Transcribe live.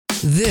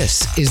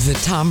This is the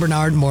Tom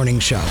Barnard Morning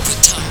Show. The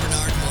Tom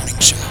Barnard Morning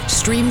Show.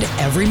 Streamed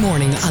every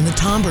morning on the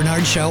Tom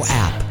Barnard Show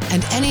app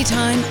and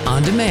anytime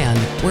on demand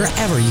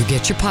wherever you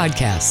get your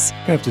podcasts.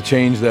 I have to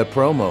change that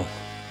promo.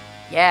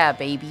 Yeah,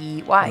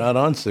 baby. Why? Not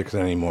on 6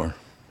 anymore.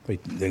 They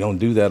don't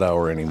do that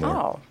hour anymore.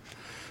 Oh.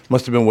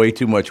 Must have been way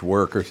too much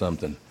work or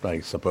something, I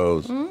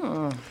suppose. I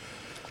don't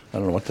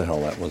know what the hell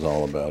that was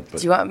all about.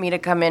 But Do you want me to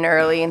come in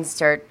early and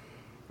start,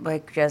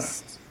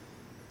 just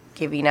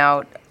giving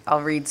out?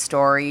 I'll read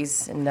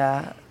stories and.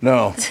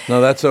 No,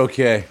 that's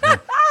okay.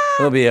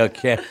 We'll be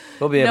okay.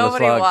 We'll be able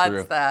Nobody to slog wants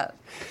through. that.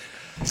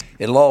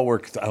 It'll all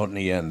work out in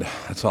the end.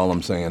 That's all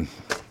I'm saying.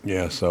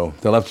 Yeah, so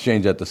they'll have to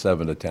change that to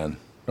 7 to 10,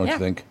 don't you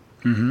think?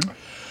 Mm-hmm.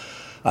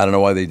 I don't know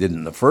why they didn't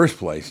in the first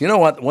place. You know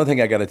what? One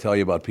thing I got to tell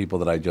you about people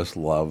that I just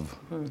love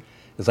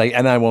is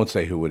and I won't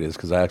say who it is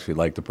because I actually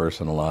like the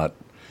person a lot.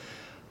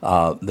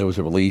 There was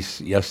a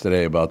release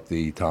yesterday about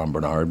the Tom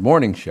Barnard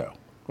Morning Show,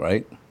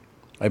 right?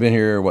 I've been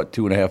here,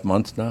 2.5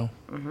 months now?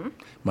 Mm-hmm.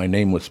 My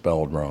name was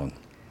spelled wrong.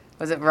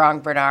 Was it wrong,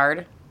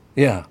 Bernard?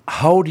 Yeah.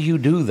 How do you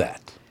do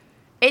that?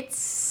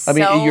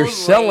 You're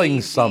selling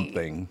lazy.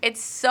 something.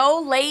 It's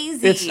so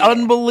lazy. It's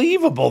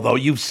unbelievable, though.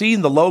 You've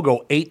seen the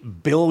logo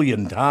 8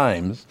 billion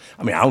times.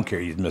 I don't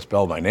care you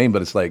misspelled my name,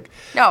 but it's like,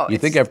 you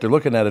think after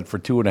looking at it for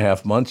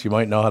 2.5 months, you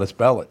might know how to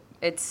spell it.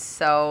 It's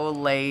so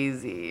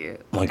lazy.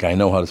 Like I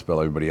know how to spell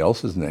everybody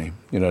else's name.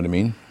 You know what I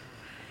mean?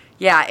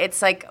 Yeah,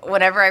 it's like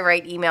whenever I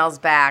write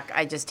emails back,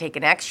 I just take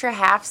an extra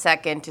half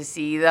second to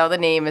see how the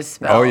name is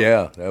spelled. Oh,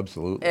 yeah,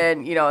 absolutely.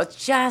 And,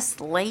 it's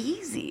just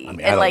lazy. I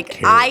don't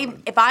care.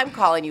 If I'm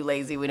calling you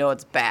lazy, we know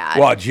it's bad.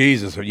 Well,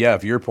 Jesus. Yeah,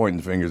 if you're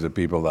pointing fingers at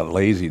people about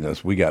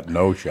laziness, we got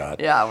no shot.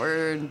 Yeah,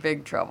 we're in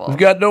big trouble. We've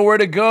got nowhere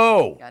to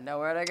go.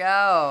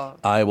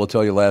 I will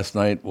tell you last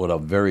night, what a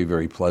very,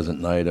 very pleasant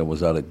night. I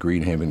was out at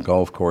Greenhaven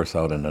Golf Course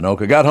out in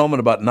Anoka. Got home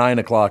at about 9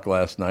 o'clock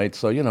last night.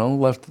 So,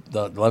 left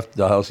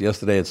the house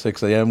yesterday at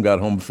 6 a.m., got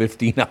home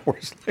 15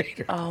 hours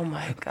later. Oh,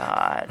 my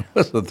God. It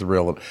was a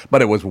thrill.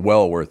 But it was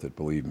well worth it,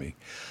 believe me.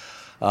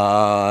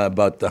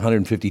 About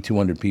 150,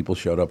 200 people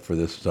showed up for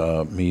this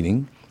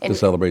meeting to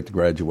celebrate the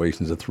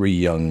graduations of 3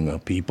 young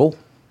people.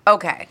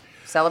 Okay.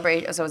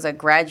 Celebrate. So it was a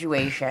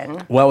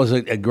graduation. Well,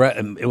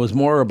 it was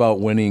more about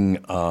winning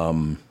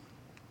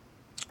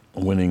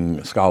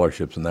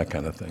scholarships and that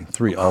kind of thing.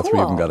 All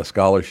three of them got a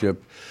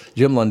scholarship.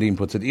 Jim Lundeen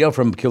puts it,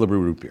 from Killebrew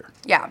Root Beer.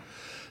 Yeah.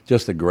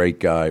 Just a great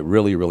guy,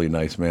 really, really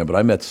nice man. But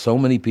I met so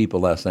many people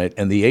last night,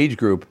 and the age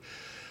group,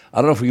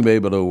 I don't know if we can be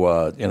able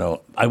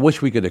to, I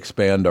wish we could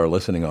expand our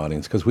listening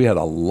audience because we had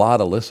a lot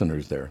of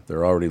listeners there.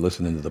 They're already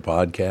listening to the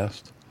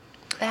podcast.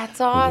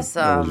 That's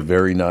awesome. It was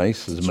very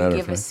nice, as a matter of fact. Did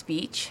you give a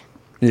speech?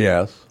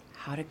 Yes.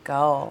 How'd it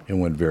go? It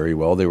went very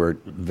well. They were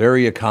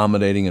very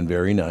accommodating and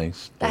very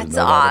nice. That's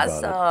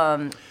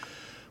awesome.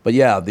 But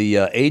yeah, the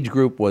age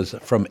group was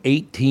from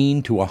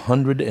 18 to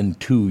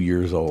 102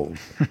 years old.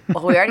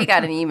 Well, we already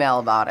got an email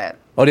about it.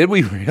 Oh, did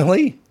we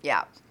really?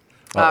 Yeah.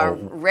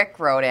 Rick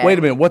wrote in. Wait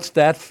a minute, what's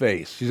that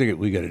face? She's like,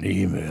 we got an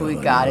email. We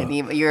got an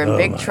email. You're in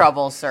big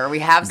trouble, sir. We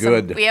have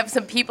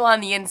some people on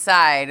the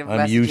inside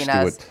I'm used to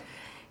us. it.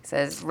 It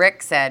says,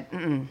 Rick said,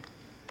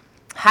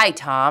 Hi,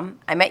 Tom.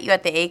 I met you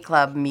at the A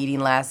Club meeting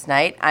last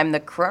night. I'm the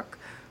crook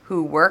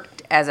who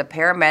worked as a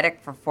paramedic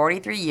for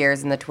 43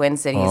 years in the Twin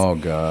Cities. Oh,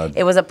 God.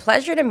 It was a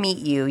pleasure to meet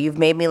you. You've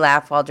made me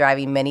laugh while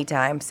driving many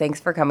times. Thanks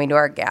for coming to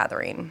our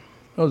gathering.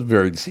 That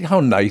was see how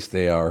nice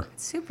they are.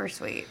 Super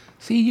sweet.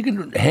 See, you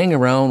can hang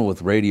around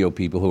with radio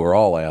people who are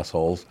all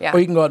assholes, or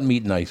you can go out and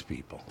meet nice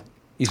people.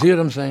 You see what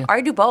I'm saying? I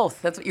do both.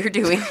 That's what you're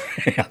doing.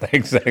 Yeah,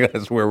 exactly.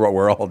 That's where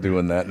we're all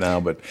doing that now.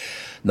 But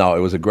no, it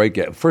was a great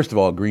get. First of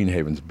all,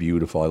 Greenhaven's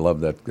beautiful. I love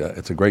that.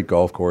 It's a great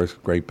golf course,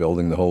 great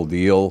building, the whole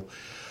deal.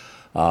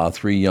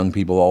 3 young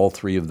people, all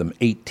 3 of them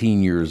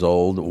 18 years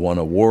old, won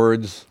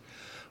awards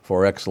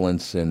for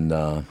excellence in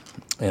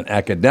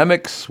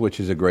academics, which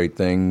is a great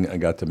thing. I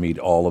got to meet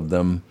all of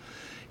them.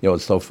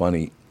 It's so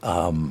funny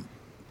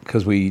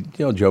because we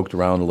joked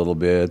around a little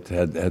bit,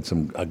 had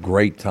a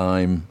great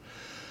time.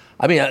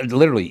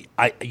 Literally,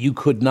 you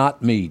could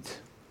not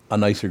meet a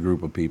nicer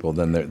group of people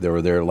than they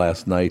were there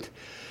last night.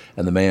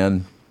 And the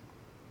man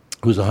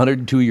who's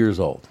 102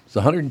 years old, he's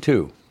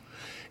 102,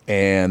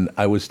 and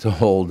I was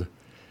told,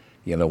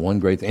 one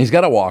great thing. He's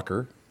got a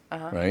walker,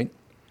 right?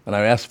 And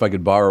I asked if I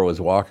could borrow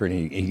his walker,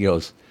 and he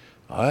goes,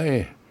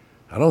 I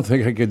don't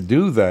think I could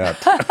do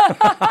that.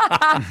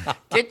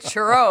 Get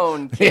your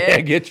own, kid.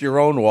 Yeah, get your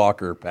own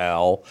walker,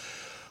 pal.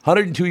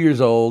 102 years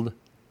old,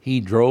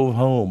 he drove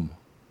home.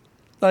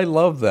 I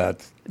love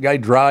that. The guy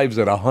drives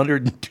at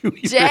 102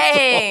 years old.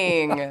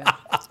 Dang.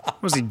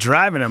 Was he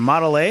driving a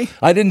Model A?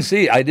 I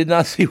did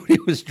not see what he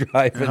was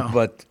driving,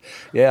 but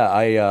yeah,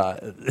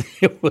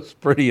 it was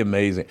pretty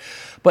amazing.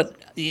 But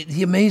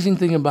the amazing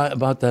thing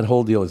about that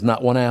whole deal is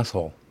not one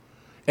asshole.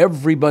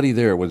 Everybody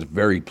there was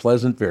very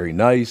pleasant, very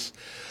nice.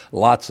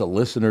 Lots of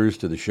listeners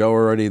to the show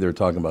already. They're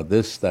talking about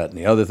this, that, and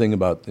the other thing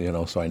about,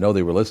 so I know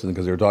they were listening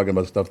because they were talking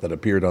about stuff that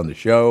appeared on the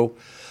show.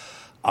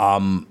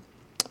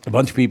 a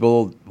bunch of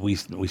people. We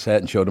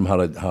sat and showed them how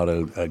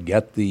to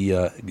get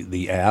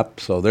the app.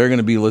 So they're going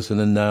to be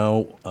listening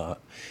now.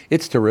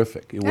 It's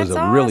terrific. It was That's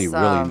a really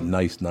awesome.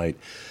 nice night.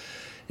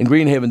 And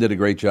Greenhaven did a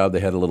great job. They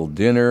had a little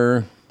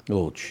dinner, a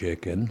little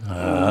chicken.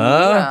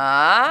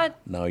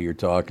 Now you're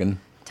talking.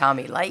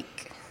 Tommy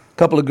like. A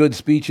couple of good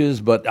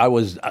speeches, but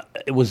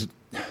it was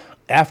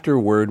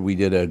afterward we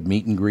did a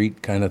meet and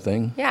greet kind of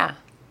thing. Yeah.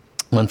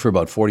 Went for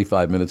about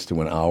 45 minutes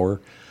to an hour.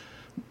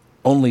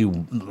 Only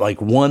like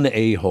one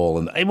a-hole,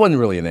 and it wasn't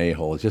really an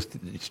a-hole.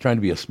 It's trying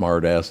to be a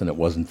smart ass, and it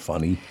wasn't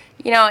funny.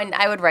 And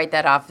I would write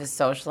that off as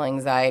social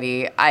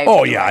anxiety.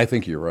 I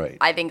think you're right.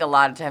 I think a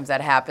lot of times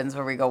that happens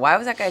where we go, why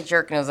was that guy a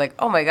jerk? And I was like,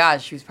 oh my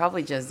gosh, she was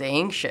probably just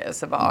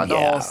anxious about the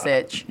whole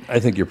sitch. I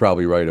think you're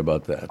probably right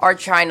about that. Or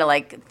trying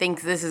to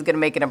think this is going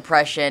to make an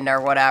impression or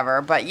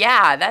whatever. But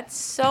yeah, that's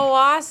so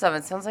awesome.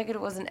 It sounds like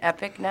it was an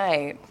epic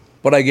night.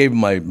 But I gave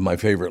my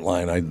favorite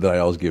line that I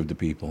always give to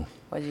people.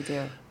 What'd you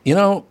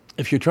do?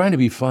 If you're trying to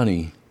be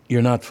funny,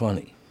 you're not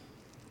funny.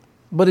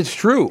 But it's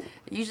true.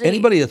 Usually,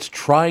 anybody that's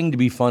trying to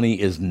be funny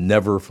is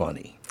never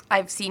funny.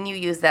 I've seen you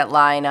use that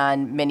line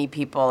on many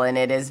people, and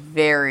it is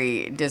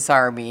very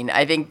disarming.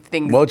 I think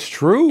things... Well, it's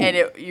true. And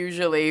it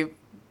usually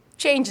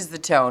changes the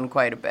tone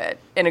quite a bit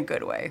in a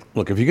good way.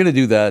 Look, if you're going to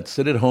do that,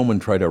 sit at home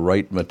and try to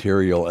write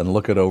material and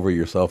look it over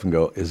yourself and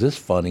go, is this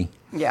funny?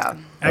 Yeah.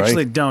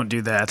 Actually, don't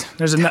do that.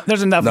 There's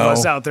enough of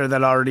us out there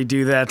that already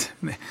do that.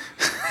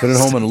 Sit at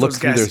home and look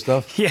through guys. their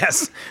stuff?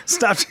 Yes.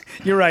 Stop.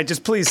 You're right.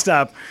 Just please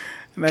stop.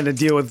 I had to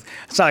deal with...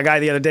 I saw a guy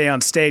the other day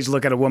on stage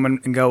look at a woman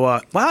and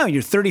go, wow,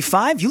 you're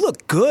 35? You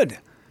look good.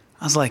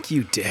 I was like,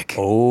 you dick.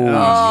 Oh.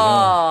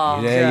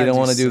 Yeah, you don't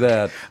want to do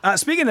that.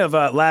 Speaking of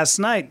last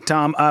night,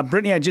 Tom,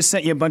 Brittany, I just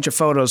sent you a bunch of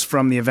photos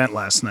from the event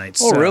last night.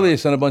 Oh, really? You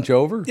sent a bunch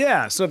over?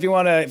 Yeah. So if you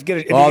want to get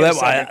it...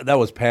 that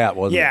was Pat,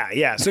 wasn't it?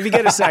 Yeah. So if you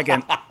get a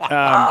second,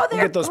 they're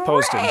we'll get those great.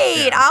 posted.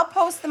 Yeah. I'll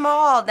post them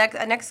all.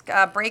 Next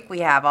break we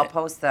have, I'll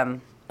post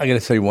them. I got to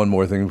say one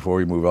more thing before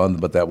we move on,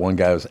 but that one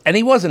guy and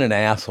he wasn't an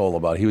asshole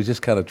about it. He was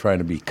just kind of trying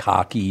to be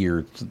cocky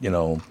or,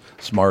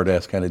 smart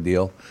ass kind of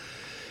deal.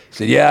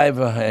 He said,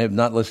 I have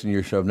not listened to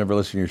your show. I've never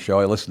listened to your show.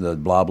 I listened to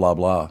blah, blah,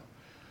 blah.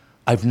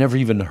 I've never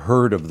even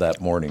heard of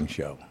that morning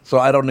show. So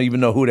I don't even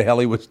know who the hell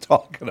he was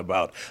talking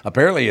about.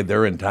 Apparently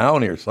they're in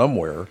town here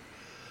somewhere.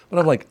 But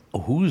I'm like,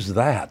 who's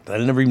that? I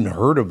never even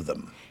heard of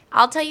them.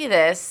 I'll tell you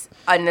this,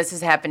 and this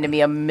has happened to me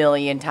a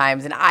million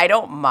times, and I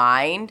don't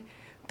mind,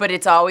 but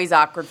it's always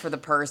awkward for the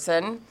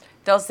person.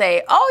 They'll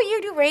say, oh,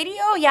 you do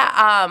radio? Yeah.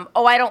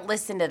 I don't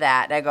listen to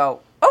that. And I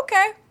go,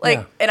 okay.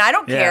 And I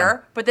don't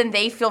care, but then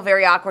they feel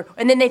very awkward.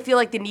 And then they feel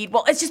like the need,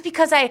 it's just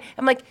because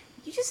I'm like,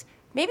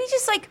 maybe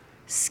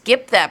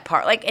skip that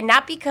part. And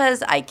not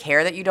because I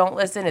care that you don't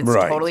listen. It's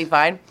totally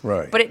fine.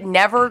 Right. But it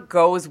never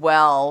goes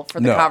well for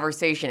the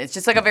conversation. It's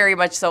just a very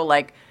much so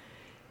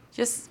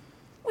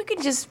we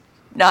can just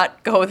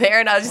not go there,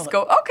 and I'll just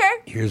go, okay.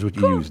 Here's what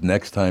you use.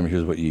 Next time,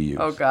 here's what you use.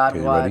 Oh, God,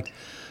 okay, what? Ready?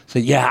 So,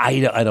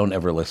 I don't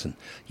ever listen.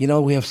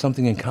 We have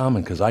something in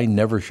common because I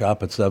never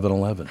shop at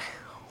 7-Eleven.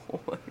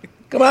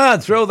 Come on,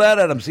 throw that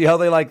at them. See how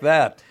they like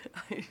that.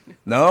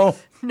 No?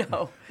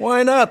 No.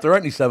 Why not? There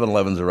aren't any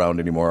 7-Elevens around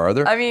anymore, are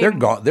there? I mean... They're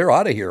gone. They're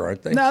out of here,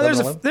 aren't they? No,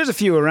 there's a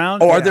few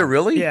around. Oh, are there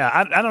really? Yeah,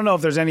 I don't know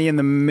if there's any in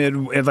the mid,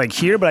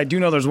 here, but I do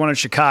know there's one in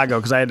Chicago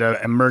because I had an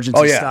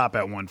emergency stop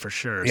at one for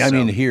sure. Yeah, so. I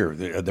mean, here.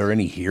 Are there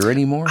any here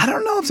anymore? I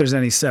don't know if there's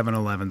any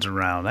 7-Elevens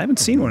around. I haven't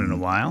seen one in a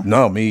while.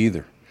 No, me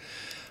either.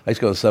 I used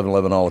to go to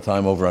 7-Eleven all the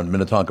time over on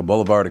Minnetonka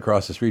Boulevard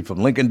across the street from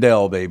Lincoln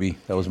Dell, baby.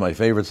 That was my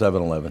favorite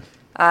 7-Eleven.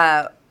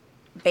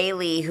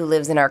 Bailey, who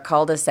lives in our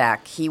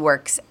cul-de-sac, he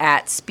works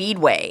at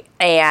Speedway,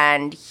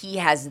 and he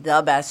has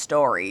the best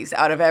stories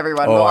out of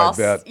everyone. Oh, I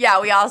bet.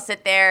 Yeah, we all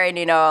sit there,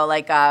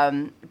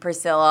 and,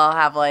 Priscilla will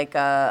have,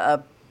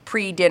 a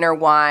pre-dinner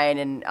wine,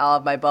 and I'll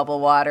have my bubble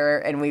water,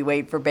 and we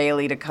wait for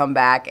Bailey to come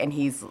back, and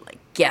he's like,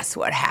 guess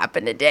what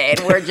happened today?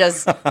 And we're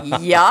just,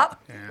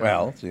 yup.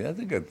 Well, see, that's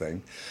a good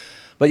thing.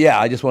 But yeah,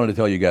 I just wanted to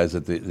tell you guys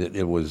that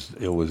it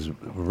was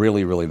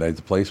really, really nice.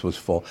 The place was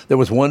full. There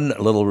was one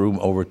little room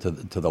over to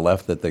the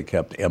left that they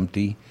kept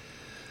empty,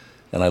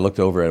 and I looked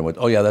over and went,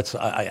 "Oh yeah, that's."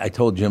 I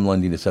told Jim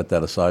Lundy to set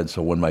that aside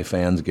so when my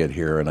fans get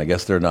here, and I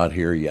guess they're not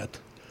here yet.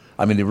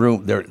 I mean,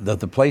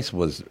 the place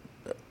was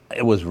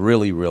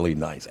really, really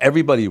nice.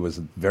 Everybody was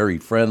very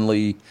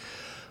friendly.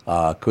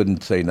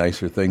 Couldn't say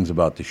nicer things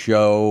about the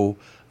show,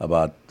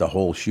 about the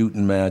whole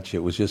shooting match. It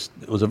was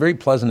a very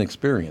pleasant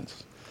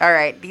experience. All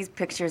right, these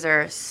pictures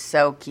are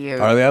so cute.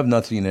 I have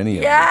not seen any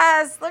of them.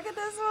 Yes, look at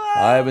this one.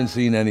 I haven't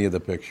seen any of the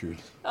pictures.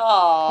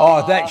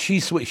 Aww.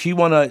 Oh, she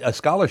won a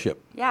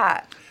scholarship.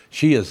 Yeah.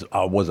 She was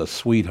a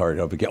sweetheart.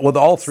 Well,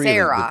 all three.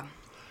 Sarah.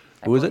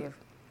 Who is it?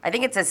 I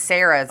think it says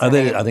Sarah. I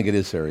think it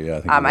is Sarah.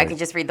 Yeah. I can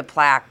just read the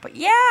plaque, but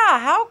yeah,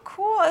 how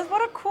cool!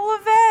 What a cool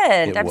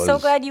event! I'm so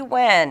glad you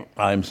went.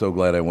 I'm so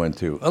glad I went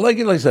too. Like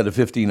I said, a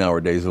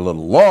 15-hour day is a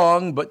little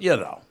long, but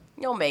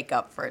You'll make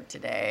up for it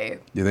today.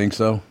 You think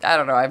so? I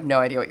don't know. I have no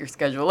idea what your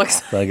schedule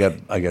looks like.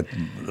 I got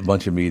a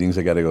bunch of meetings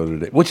I got to go to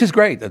today, which is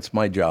great. That's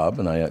my job,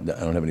 and I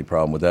don't have any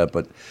problem with that.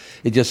 But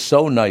it's just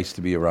so nice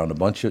to be around a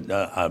bunch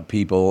of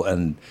people,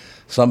 and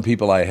some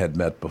people I had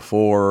met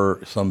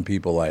before, some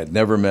people I had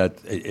never met,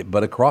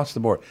 but across the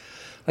board.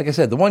 Like I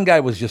said, the one guy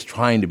was just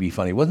trying to be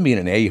funny. He wasn't being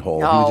an a-hole.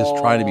 He was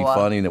just trying to be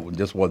funny, and it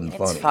just wasn't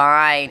funny. It's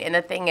fine. And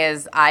the thing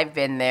is, I've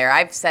been there.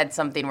 I've said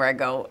something where I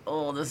go,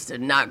 oh, this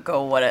did not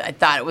go what I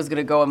thought it was going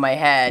to go in my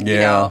head. Yeah, you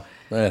know?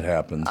 That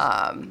happens.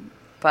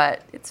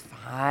 But it's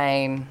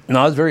fine.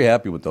 No, I was very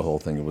happy with the whole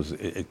thing.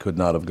 It could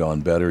not have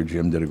gone better.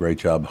 Jim did a great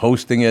job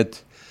hosting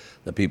it.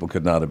 The people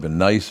could not have been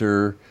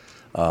nicer.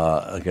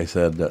 Like I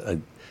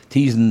said,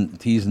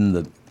 teasing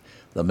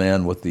the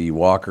man with the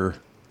walker.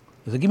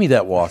 He said, give me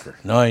that walker.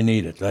 No, I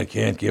need it. I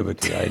can't give it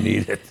to you. I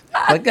need it.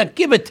 Like,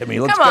 give it to me.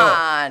 Let's go.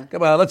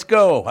 Come on, let's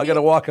go. I got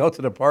to walk out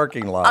to the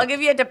parking lot. I'll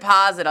give you a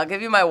deposit. I'll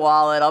give you my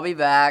wallet. I'll be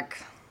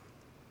back.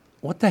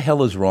 What the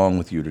hell is wrong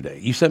with you today?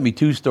 You sent me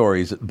 2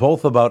 stories,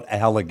 both about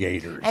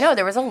alligators. I know,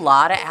 there was a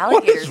lot of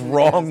alligators. What is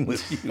wrong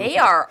with you? They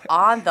are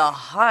on the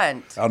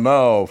hunt. I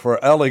know,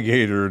 for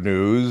alligator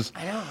news.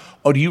 I know.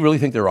 Oh, do you really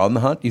think they're on the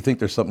hunt? Do you think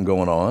there's something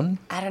going on?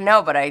 I don't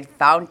know, but I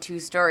found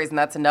 2 stories, and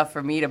that's enough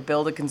for me to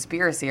build a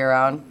conspiracy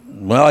around.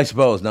 Well, I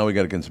suppose. Now we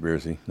got a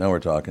conspiracy. Now we're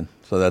talking.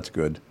 So that's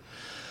good.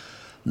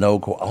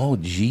 Oh,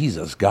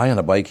 Jesus. Guy on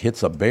a bike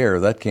hits a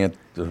bear. That can't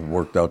have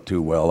worked out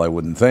too well, I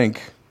wouldn't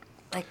think.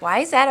 Like, why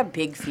is that a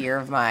big fear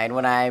of mine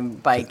when I'm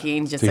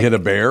biking? Just to hit a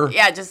bear?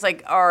 Yeah, just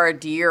like, or a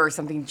deer or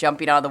something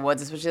jumping out of the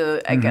woods,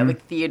 especially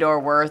like Theodore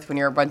Wirth when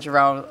you're a bunch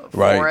around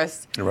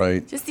forest.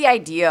 Right. Just the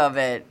idea of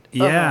it.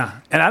 Yeah,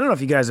 and I don't know if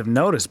you guys have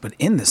noticed, but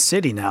in the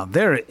city now,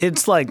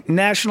 it's like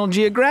National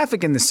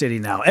Geographic in the city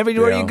now.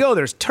 Everywhere you go,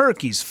 there's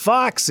turkeys,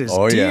 foxes,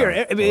 deer.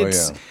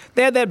 Yeah.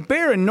 They had that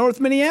bear in North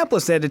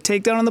Minneapolis they had to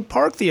take down in the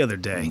park the other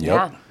day. Yep.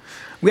 Yeah.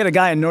 We had a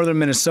guy in northern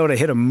Minnesota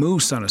hit a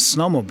moose on a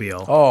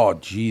snowmobile. Oh,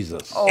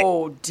 Jesus.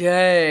 Oh,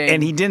 dang.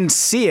 And he didn't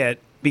see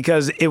it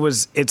because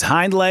its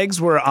hind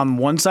legs were on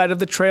one side of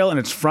the trail and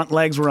its front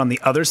legs were on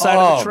the other side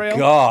of the trail. Oh,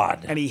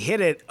 God. And he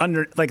hit it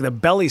under, like, the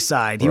belly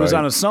side. He was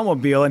on a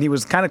snowmobile and he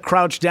was kind of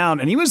crouched down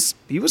and he was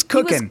cooking. He was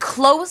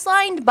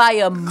clotheslined by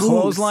a moose.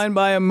 Clotheslined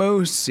by a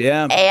moose,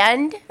 yeah.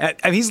 And?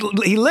 And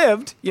he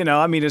lived,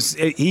 I mean,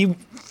 he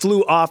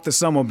flew off the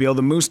snowmobile.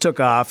 The moose took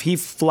off. He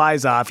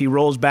flies off. He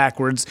rolls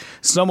backwards.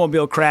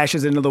 Snowmobile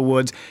crashes into the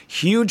woods.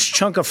 Huge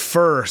chunk of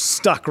fur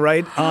stuck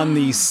right on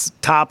the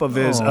top of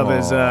his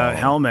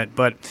helmet.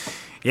 But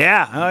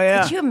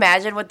yeah. Could you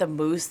imagine what the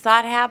moose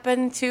thought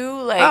happened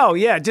too? Like, oh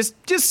yeah, just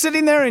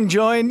sitting there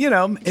enjoying,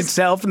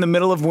 itself in the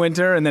middle of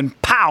winter, and then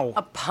pow!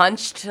 A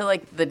punch to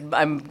like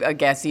I'm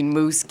guessing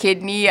moose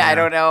kidney. Yeah. I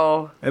don't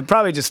know. It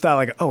probably just thought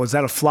like, oh, is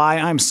that a fly?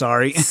 I'm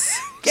sorry.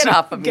 Get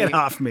off of me. Get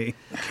off me.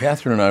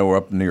 Catherine and I were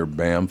up near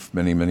Banff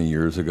many, many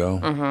years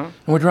ago. Mm-hmm. And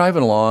we're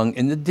driving along,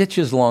 and the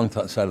ditches along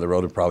the side of the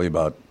road are probably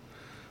about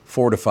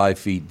 4 to 5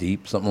 feet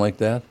deep, something like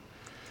that.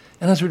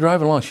 And as we're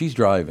driving along, she's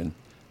driving.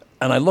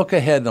 And I look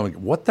ahead, and I'm like,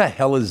 what the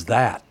hell is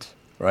that?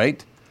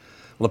 Right?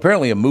 Well,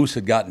 apparently a moose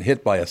had gotten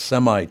hit by a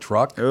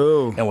semi-truck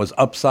and was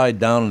upside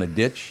down in a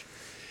ditch.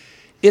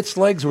 Its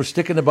legs were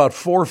sticking about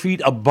 4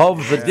 feet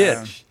above the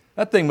ditch.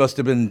 That thing must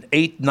have been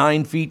 8,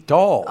 9 feet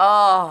tall.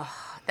 Oh,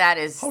 that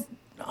is...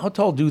 How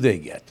tall do they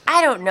get?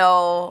 I don't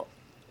know.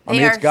 I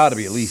mean, it's got to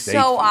be at least 8 feet.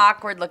 So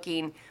awkward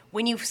looking.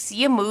 When you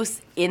see a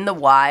moose in the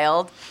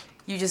wild,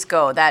 you just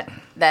go, that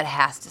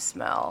has to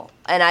smell.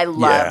 And I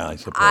love... Yeah, I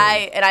suppose.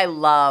 I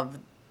love...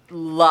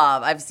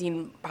 I've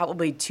seen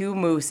probably 2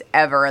 moose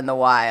ever in the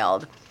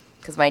wild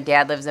because my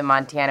dad lives in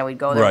Montana. We'd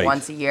go there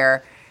once a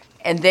year,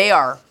 and they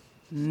are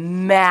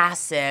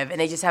massive. And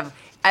they just have...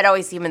 I'd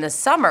always see them in the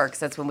summer because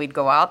that's when we'd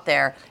go out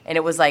there, and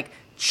it was like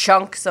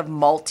chunks of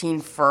molting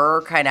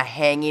fur kind of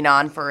hanging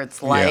on for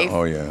its life. Yeah.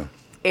 Oh, yeah.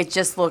 It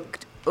just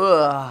looked,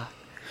 ugh.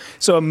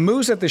 So a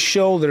moose at the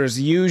shoulders,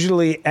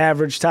 usually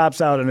average tops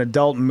out, an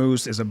adult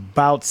moose is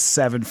about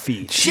 7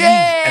 feet. Jeez.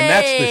 And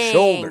that's the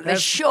shoulder. The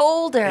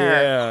shoulder.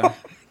 Yeah.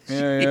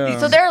 Yeah.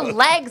 So their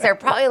legs are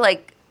probably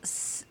like,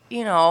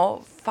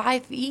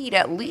 5 feet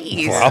at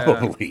least.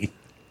 Probably.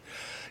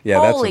 Yeah,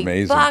 Holy that's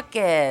amazing.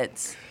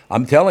 buckets.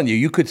 I'm telling you,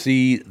 you could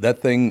see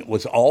that thing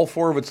was all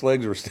 4 of its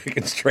legs were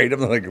sticking straight up.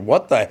 I'm like,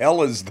 what the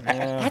hell is that?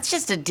 That's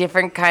just a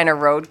different kind of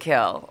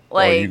roadkill.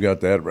 Oh, you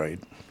got that right.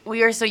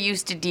 We are so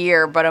used to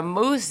deer, but a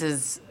moose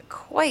is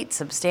quite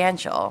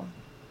substantial.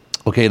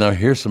 Okay, now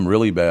here's some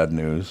really bad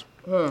news.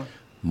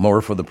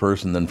 More for the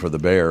person than for the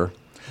bear.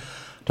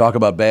 Talk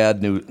about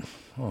bad news.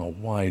 Oh,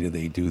 why do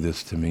they do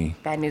this to me?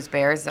 Bad news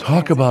bears.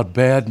 Talk about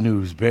bad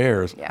news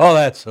bears. Yeah. Oh,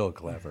 that's so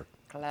clever.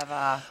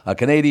 Clever. A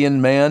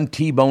Canadian man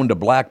T-boned a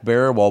black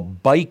bear while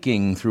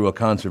biking through a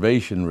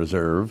conservation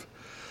reserve,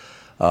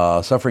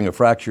 suffering a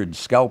fractured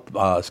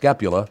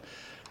scapula,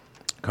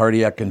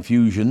 cardiac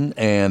confusion,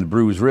 and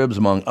bruised ribs,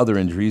 among other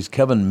injuries.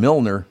 Kevin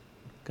Milner,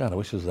 God, I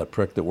wish it was that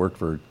prick that worked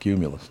for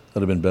Cumulus. That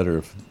would have been better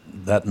if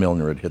that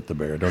Milner had hit the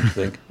bear, don't you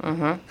think?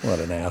 Mm-hmm. What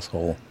an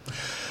asshole.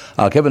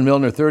 Kevin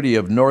Milner, 30,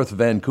 of North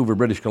Vancouver,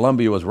 British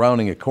Columbia, was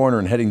rounding a corner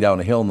and heading down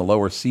a hill in the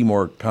Lower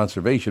Seymour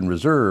Conservation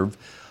Reserve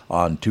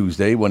on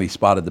Tuesday when he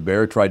spotted the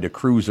bear, tried to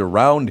cruise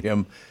around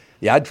him.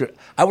 Yeah,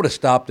 I would have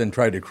stopped and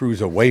tried to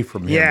cruise away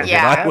from him.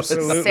 Yeah,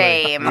 absolutely.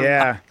 Same.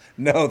 Yeah.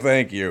 No,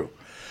 thank you.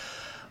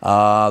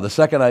 The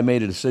second I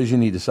made a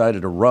decision, he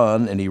decided to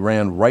run, and he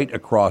ran right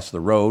across the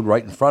road,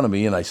 right in front of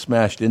me, and I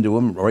smashed into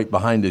him right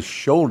behind his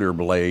shoulder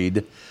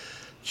blade.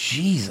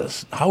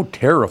 Jesus, how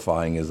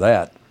terrifying is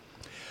that?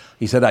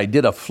 He said, I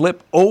did a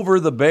flip over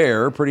the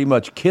bear, pretty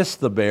much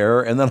kissed the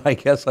bear, and then I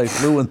guess I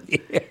flew in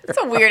the air. It's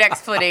a weird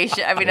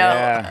explanation. I mean,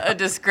 Yeah. a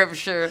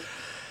description.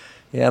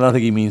 Yeah, I don't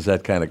think he means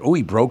that kind of... Oh,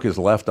 he broke his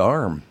left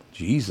arm.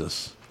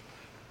 Jesus.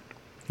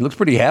 He looks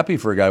pretty happy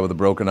for a guy with a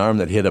broken arm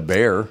that hit a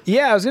bear.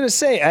 Yeah, I was going to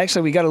say,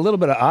 actually, we got a little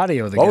bit of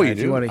audio of the guy. Oh, you if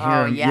do? you want to hear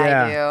Oh, him.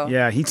 yeah, I do.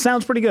 Yeah, he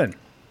sounds pretty good.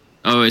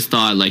 I always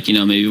thought,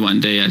 maybe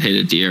one day I'd hit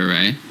a deer,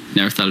 right?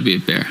 Never thought it'd be a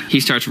bear. He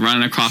starts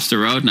running across the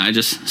road, and I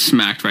just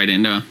smacked right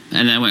into him,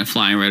 and then went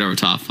flying right over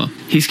top of him.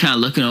 He's kind of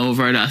looking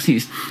over at us.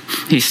 He's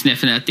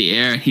sniffing at the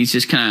air. He's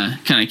just kind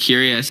of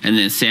curious. And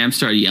then Sam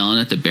started yelling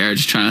at the bear,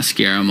 just trying to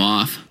scare him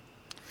off.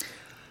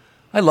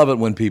 I love it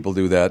when people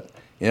do that.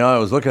 You know, I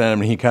was looking at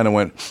him, and he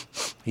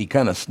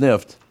kind of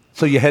sniffed.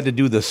 So you had to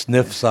do the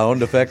sniff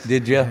sound effect,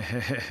 did you?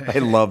 I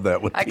love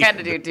that. I kind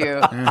of do, too.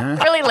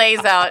 Really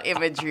lays out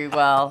imagery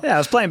well. Yeah, I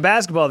was playing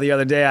basketball the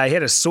other day. I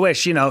hit a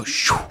swish, You know,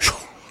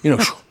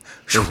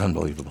 it was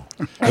unbelievable.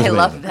 I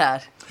love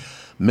that.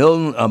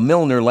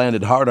 Milner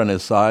landed hard on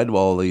his side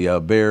while the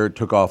bear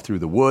took off through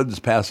the woods.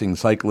 Passing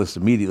cyclists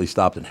immediately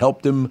stopped and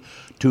helped him.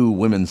 2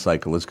 women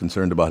cyclists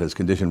concerned about his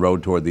condition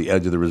rode toward the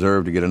edge of the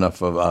reserve to get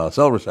enough of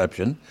cell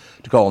reception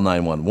to call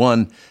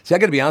 911. See, I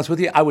got to be honest with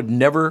you, I would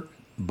never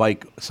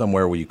bike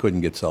somewhere where you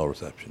couldn't get cell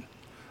reception.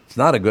 It's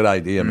not a good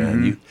idea,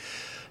 man.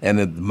 And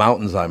the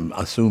mountains, I'm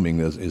assuming,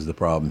 is the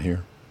problem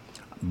here.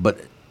 But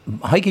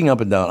biking up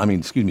and down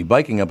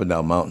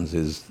mountains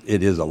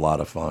is a lot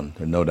of fun.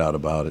 There's no doubt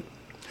about it.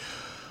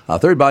 A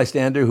third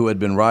bystander who had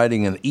been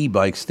riding an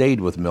e-bike stayed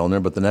with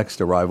Milner, but the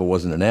next arrival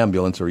wasn't an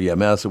ambulance or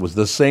EMS. It was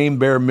the same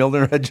bear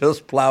Milner had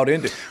just plowed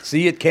into.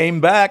 See, it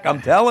came back.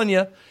 I'm telling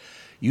you.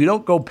 You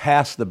don't go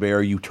past the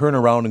bear. You turn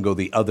around and go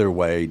the other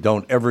way.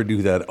 Don't ever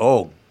do that.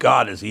 Oh,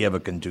 God, does he have a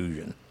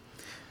contusion?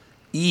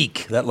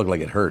 Eek. That looked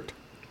like it hurt.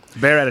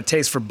 Bear had a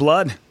taste for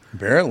blood.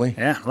 Apparently.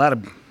 Yeah, a lot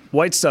of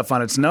white stuff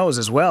on its nose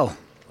as well.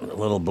 A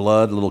little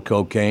blood, a little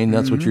cocaine.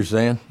 That's what you're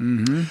saying?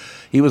 Mm-hmm.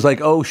 He was like,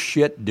 oh,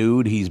 shit,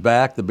 dude, he's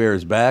back. The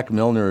bear's back.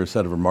 Milner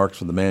said of remarks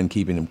for the man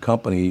keeping him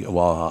company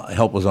while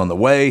help was on the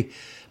way.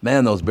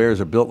 Man, those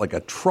bears are built like a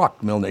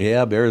truck, Milner.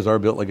 Yeah, bears are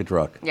built like a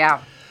truck.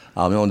 Yeah.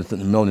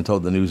 Milner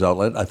told the news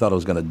outlet, I thought I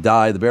was going to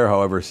die. The bear,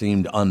 however,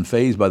 seemed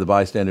unfazed by the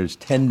bystanders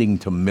tending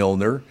to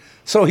Milner.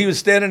 So he was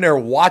standing there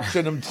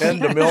watching them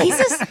tend to Milner. He's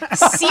a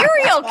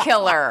serial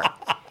killer.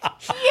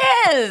 He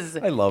is.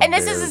 I love And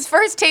this bears. is his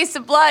first taste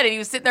of blood, and he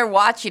was sitting there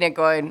watching it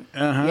going,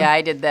 yeah,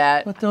 I did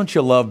that. But don't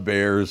you love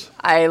bears?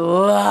 I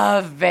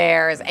love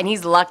bears. And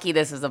he's lucky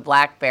this is a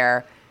black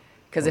bear,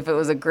 because if it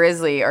was a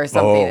grizzly or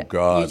something, Oh,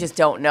 God. you just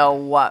don't know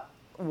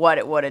what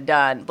it would have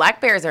done. Black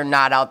bears are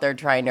not out there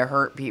trying to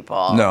hurt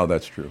people. No,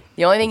 that's true.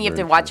 The only thing you have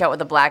to Very watch true. out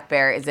with a black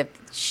bear is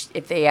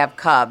if they have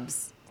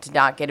cubs, to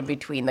not get in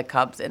between the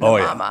cubs and the Oh,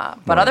 yeah. mama.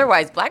 But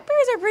otherwise, black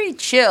bears are pretty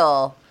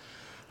chill.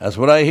 That's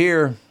what I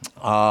hear.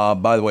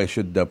 By the way, I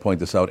should point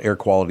this out. Air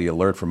quality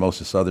alert for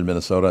most of southern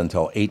Minnesota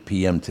until 8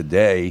 p.m.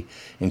 today,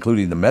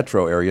 including the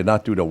metro area,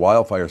 not due to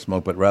wildfire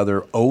smoke, but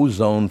rather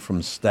ozone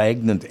from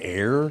stagnant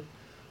air.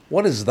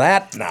 What is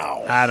that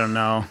now? I don't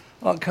know.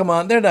 Oh, come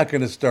on. They're not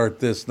going to start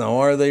this now,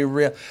 are they?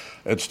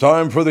 It's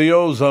time for the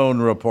ozone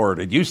report.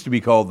 It used to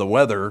be called the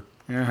weather.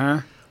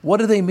 Uh-huh. What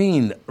do they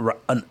mean?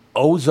 An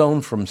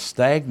ozone from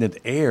stagnant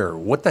air?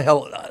 What the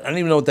hell? I don't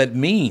even know what that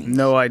means.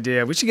 No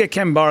idea. We should get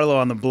Ken Barlow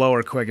on the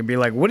blower quick and be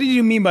like, what did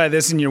you mean by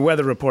this in your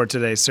weather report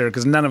today, sir?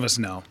 Because none of us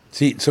know.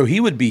 See, so he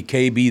would be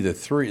KB the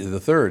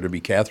third. It'd be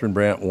Catherine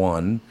Brandt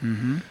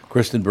 1,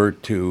 Kristyn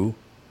Burtt 2,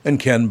 and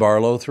Ken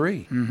Barlow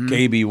 3.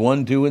 KB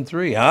 1, 2, and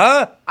 3.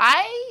 Huh?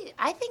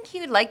 I think he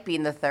would like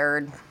being the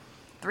third.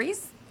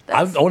 Three's.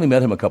 I've only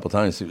met him a couple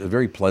times. He's a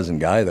very pleasant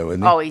guy, though,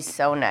 isn't he? Oh, he's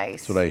so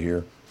nice. That's what I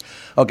hear.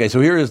 Okay,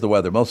 so here is the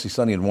weather. Mostly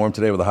sunny and warm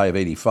today with a high of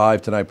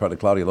 85. Tonight, partly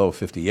cloudy, low of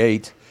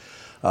 58.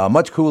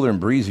 Much cooler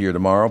and breezier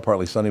tomorrow.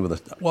 Partly sunny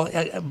with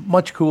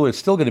much cooler. It's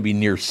still going to be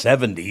near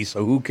 70,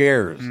 so who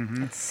cares?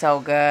 It's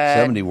so good.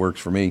 70 works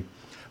for me.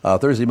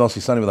 Thursday,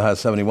 mostly sunny with a high of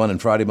 71, and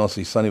Friday,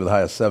 mostly sunny with a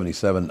high of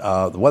 77.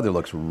 The weather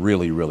looks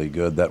really, really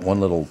good. That one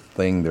little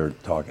thing they're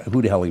talking,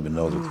 who the hell even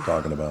knows what they're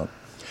talking about?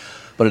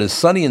 But it is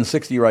sunny and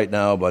 60 right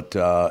now, but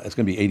it's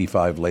going to be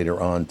 85 later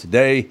on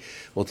today.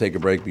 We'll take a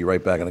break, be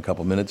right back in a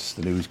couple minutes.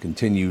 The news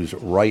continues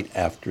right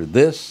after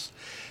this.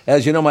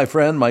 As you know, my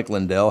friend Mike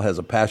Lindell has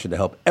a passion to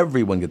help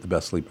everyone get the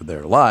best sleep of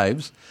their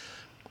lives.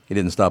 He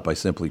didn't stop by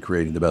simply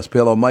creating the best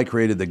pillow. Mike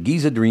created the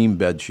Giza Dream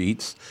bed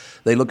sheets.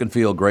 They look and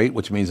feel great,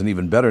 which means an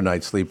even better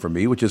night's sleep for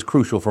me, which is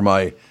crucial for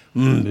my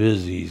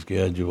busy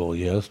schedule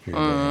yesterday.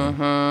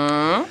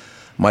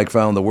 Mike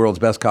found the world's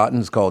best cotton.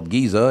 It's called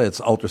Giza.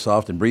 It's ultra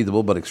soft and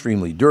breathable, but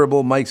extremely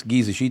durable. Mike's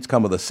Giza sheets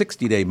come with a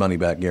 60-day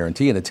money-back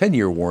guarantee and a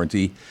 10-year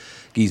warranty.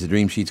 Giza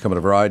Dream Sheets come in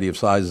a variety of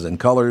sizes and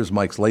colors.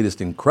 Mike's latest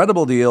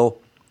incredible deal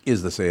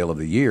is the sale of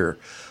the year.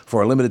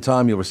 For a limited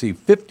time, you'll receive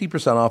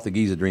 50% off the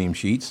Giza Dream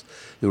Sheets.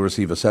 You'll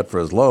receive a set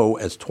for as low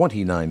as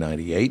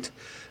 $29.98.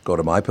 Go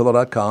to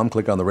MyPillow.com,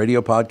 click on the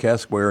radio podcast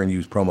square, and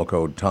use promo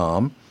code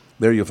TOM.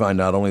 There you'll find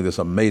not only this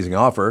amazing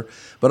offer,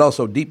 but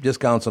also deep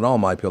discounts on all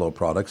MyPillow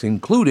products,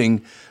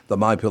 including the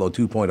MyPillow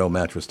 2.0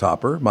 mattress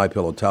topper,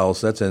 MyPillow towel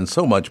sets, and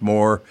so much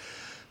more.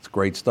 It's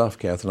great stuff,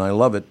 Kath, and I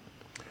love it.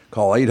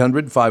 Call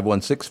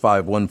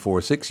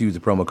 800-516-5146, use the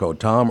promo code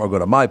TOM, or go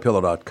to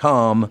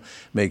MyPillow.com.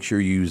 Make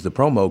sure you use the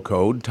promo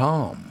code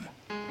TOM.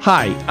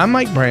 Hi, I'm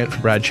Mike Bryant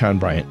from Bradshaw &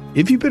 Bryant.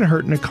 If you've been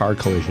hurt in a car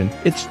collision,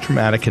 it's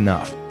traumatic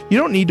enough. You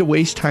don't need to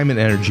waste time and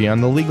energy on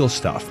the legal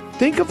stuff.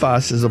 Think of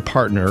us as a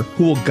partner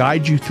who will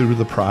guide you through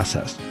the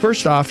process.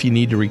 First off, you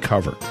need to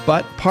recover,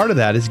 but part of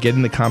that is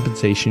getting the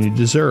compensation you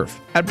deserve.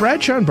 At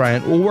Bradshaw &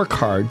 Bryant, we'll work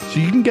hard so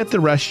you can get the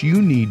rest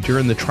you need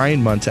during the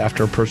trying months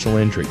after a personal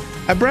injury.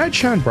 At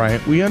Bradshaw &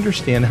 Bryant, we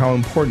understand how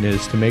important it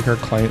is to make our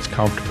clients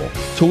comfortable,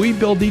 so we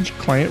build each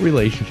client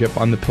relationship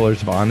on the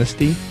pillars of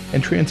honesty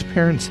and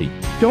transparency.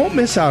 Don't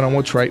miss out on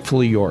what's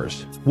rightfully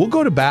yours. We'll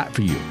go to bat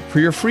for you. For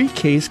your free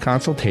case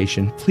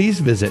consultation, please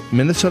visit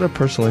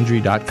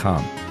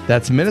MinnesotaPersonalInjury.com.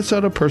 That's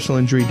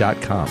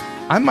MinnesotaPersonalInjury.com.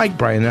 I'm Mike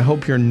Bryan. I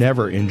hope you're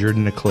never injured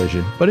in a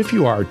collision, but if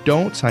you are,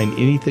 don't sign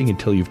anything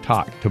until you've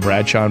talked to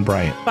Bradshaw &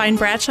 Bryant. Find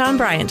Bradshaw &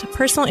 Bryant,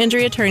 personal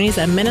injury attorneys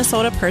at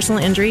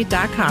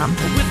MinnesotaPersonalInjury.com.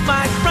 With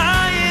Mike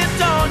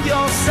Bryant on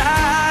your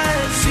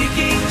side,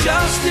 seeking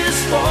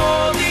justice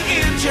for the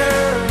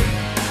injured.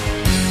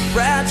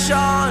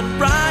 Bradshaw &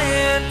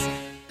 Bryant.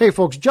 Hey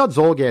folks, Judd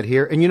Zolgad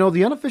here, and you know,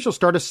 the unofficial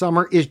start of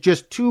summer is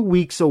just 2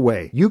 weeks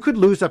away. You could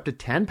lose up to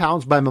 10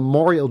 pounds by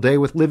Memorial Day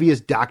with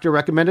Livia's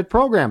doctor-recommended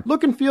program.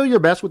 Look and feel your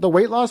best with the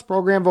weight loss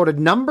program voted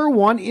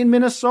 #1 in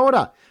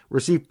Minnesota.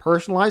 Receive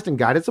personalized and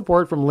guided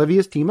support from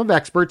Livia's team of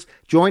experts.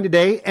 Join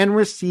today and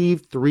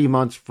receive 3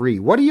 months free.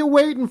 What are you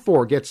waiting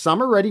for? Get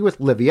summer ready with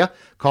Livia.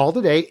 Call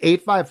today,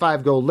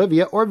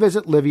 855-GO-LIVIA, or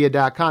visit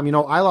Livia.com. You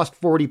know, I lost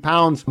 40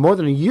 pounds more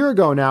than a year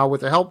ago now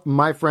with the help of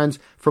my friends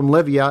from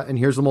Livia, and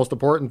here's the most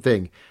important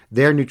thing.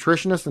 Their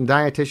nutritionists and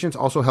dietitians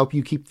also help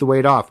you keep the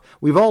weight off.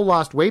 We've all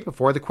lost weight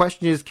before. The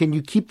question is, can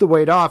you keep the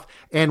weight off?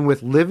 And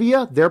with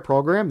Livia, their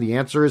program, the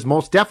answer is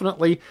most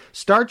definitely.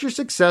 Start your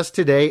success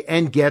today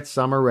and get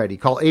summer ready.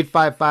 Call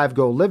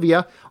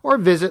 855-GO-LIVIA or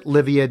visit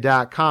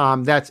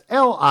Livia.com. That's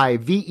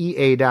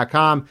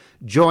LIVEA.com.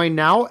 Join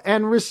now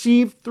and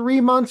receive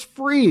 3 months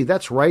free.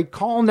 That's right.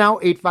 Call now,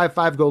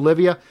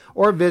 855-GO-LIVIA,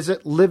 or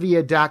visit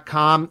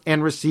Livia.com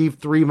and receive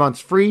 3 months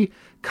free.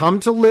 Come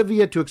to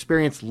Livia to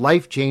experience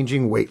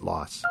life-changing weight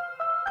loss.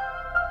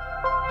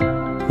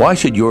 Why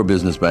should your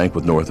business bank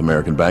with North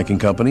American Banking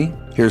Company?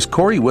 Here's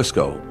Corey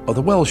Wisco of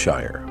the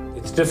Wellshire.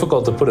 It's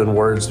difficult to put in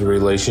words the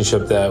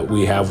relationship that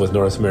we have with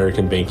North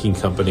American Banking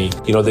Company.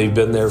 You know, they've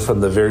been there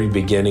from the very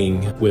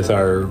beginning with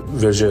our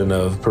vision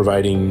of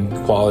providing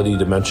quality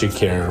dementia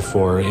care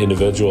for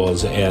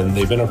individuals, and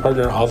they've been a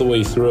partner all the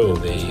way through.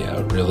 They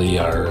really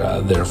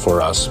are there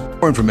for us. For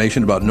more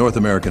information about North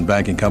American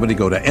Banking Company,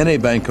 go to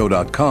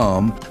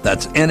nabankco.com.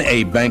 That's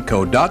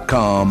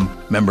nabankco.com.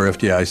 Member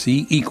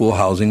FDIC, equal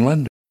housing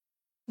lender.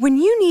 When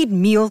you need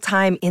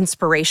mealtime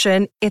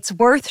inspiration, it's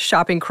worth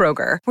shopping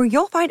Kroger, where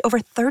you'll find over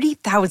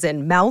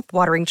 30,000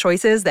 mouth-watering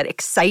choices that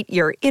excite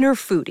your inner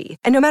foodie.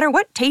 And no matter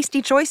what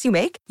tasty choice you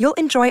make, you'll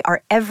enjoy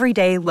our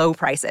everyday low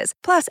prices,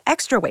 plus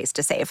extra ways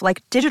to save,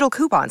 like digital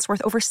coupons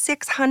worth over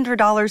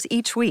 $600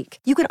 each week.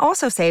 You can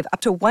also save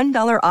up to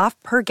 $1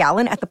 off per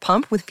gallon at the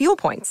pump with fuel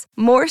points.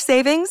 More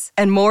savings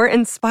and more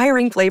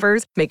inspiring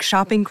flavors make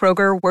shopping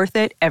Kroger worth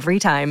it every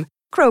time.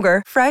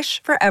 Kroger,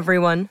 fresh for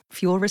everyone.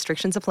 Fuel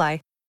restrictions apply.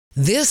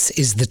 This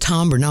is the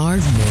Tom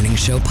Barnard Morning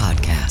Show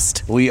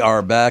podcast. We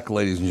are back,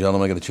 ladies and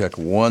gentlemen. I got to check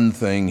one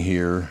thing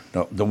here.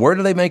 Now, where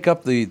do they make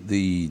up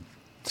the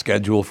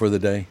schedule for the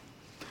day?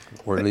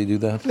 Where do they do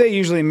that? They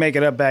usually make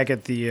it up back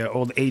at the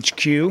old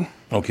HQ.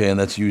 Okay, and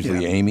that's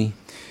usually Amy?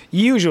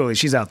 Usually.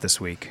 She's out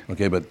this week.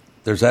 Okay, but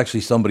there's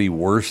actually somebody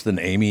worse than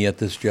Amy at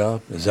this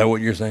job? Is that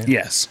what you're saying?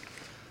 Yes.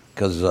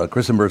 Because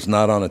Kristyn Burtt's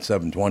not on at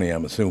 7:20,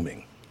 I'm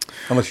assuming.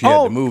 How much you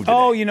had to move today?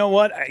 Oh, you know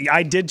what?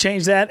 I did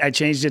change that. I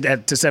changed it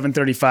to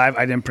 7:35.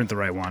 I didn't print the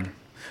right one.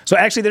 So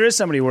actually, there is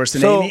somebody worse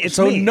than Amy. It's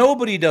me. So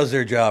nobody does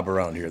their job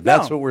around here.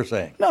 That's what we're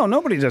saying. No,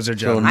 nobody does their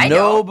job. So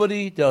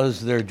nobody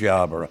does their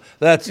job around.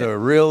 That's a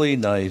really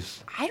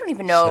nice. I don't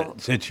even know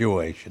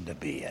situation to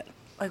be in.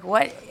 Like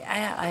what?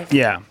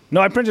 Yeah. No,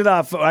 I printed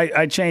off.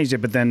 I changed it,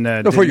 but then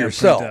for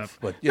yourself.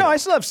 But no, I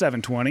still have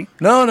 7:20.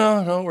 No,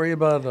 don't worry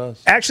about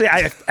us.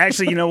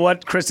 Actually, you know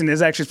what? Kristyn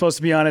is actually supposed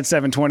to be on at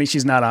 7:20.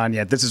 She's not on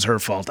yet. This is her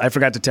fault. I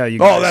forgot to tell you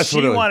guys. Oh, that's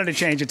what she wanted to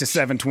change it to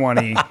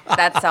 7:20.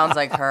 That sounds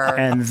like her.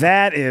 And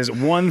that is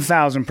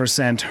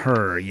 1,000%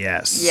 her.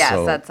 Yes.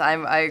 Yes, so,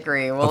 I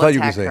agree. We'll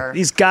attack her.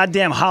 These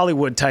goddamn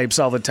Hollywood types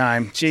all the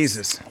time.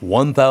 Jesus.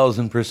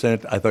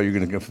 1,000%. I thought you were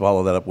going to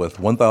follow that up with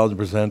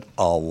 1,000%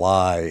 a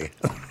lie.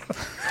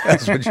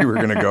 That's what you were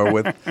going to go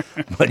with,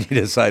 but you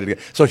decided.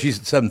 So she's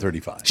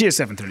 7:35. She is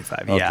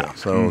 7:35. Okay, Yeah.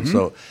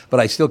 so, but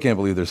I still can't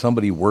believe there's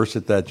somebody worse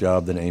at that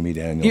job than Amy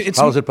Daniels.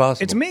 How is it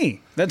possible? It's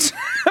me. That's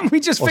we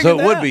just figured so it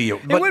that would out. be you.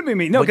 It would be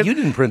me. No, but you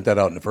didn't print that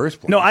out in the first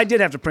place. No, I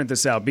did have to print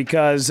this out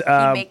because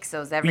he makes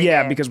those every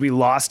day. because we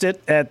lost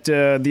it at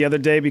the other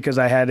day because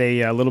I had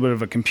a little bit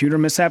of a computer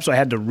mishap, so I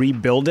had to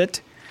rebuild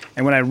it.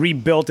 And when I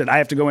rebuilt it, I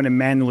have to go in and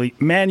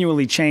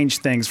manually change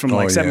things from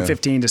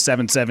 7:15 to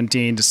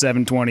 7:17 to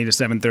 7:20 to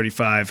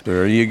 7:35.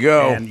 There you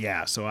go. And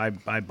so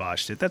I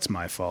botched it. That's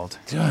my fault.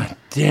 God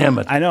damn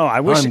it. I know. I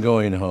wish I'm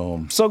going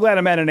home. So glad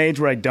I'm at an age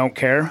where I don't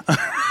care.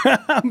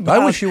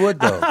 I wish you would,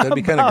 though. That'd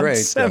be kind of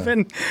great.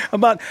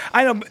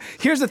 I know.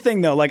 Here's the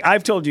thing, though. Like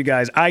I've told you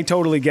guys, I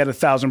totally get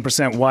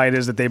 1,000% why it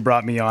is that they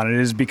brought me on. It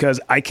is because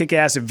I kick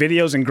ass at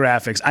videos and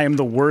graphics. I am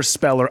the worst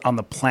speller on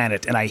the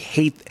planet, and I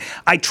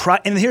try.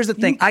 And here's the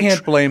thing. I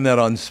can't blame that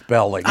on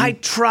spelling. I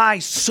try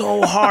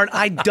so hard.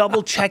 I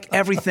double check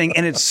everything,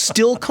 and it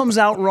still comes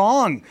out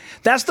wrong.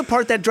 That's the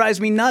part that drives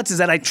me nuts. Is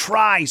that I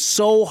try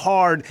so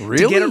hard to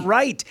get it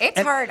right.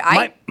 It's hard.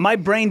 My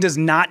brain does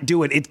not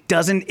do it. It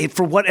doesn't.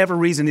 For whatever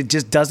reason, it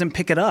just doesn't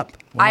pick it up.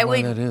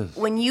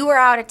 When you were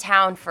out of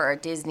town for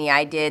Disney,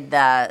 I did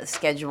the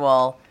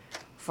schedule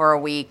for a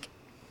week,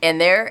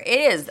 and there it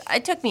is.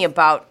 It took me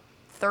about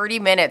 30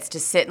 minutes to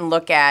sit and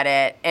look at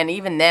it, and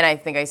even then I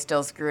think I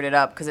still screwed it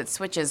up because it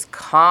switches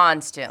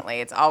constantly.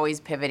 It's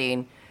always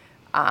pivoting.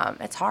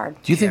 It's hard.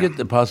 Do you think it's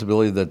the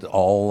possibility that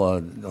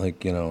all,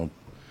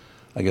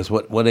 I guess,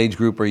 what age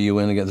group are you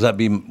in again? Does that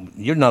be,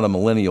 you're not a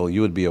millennial,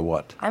 you would be a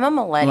what? I'm a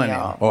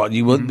millennial. Oh,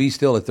 you would be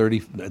still at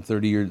 30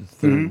 years,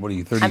 what are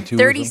you, 32? I'm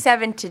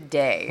 37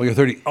 today. Oh, you're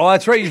 30. Oh,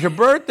 that's right, it's your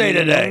birthday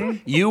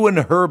today. You and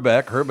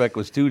Herbeck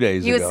was 2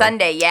 days ago. He was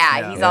Sunday,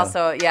 yeah. He's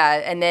also,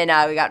 and then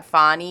we got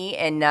Fawny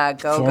and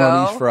Go-Go.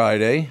 Fawny's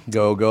Friday,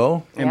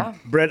 Go-Go. And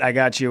Brett, I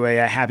got you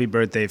a happy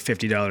birthday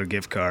 $50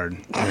 gift card.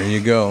 There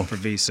you go. For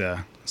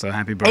Visa. So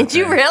happy birthday. Did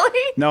you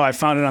really? No, I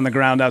found it on the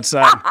ground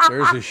outside.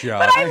 There's a shot.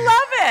 But I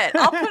love it.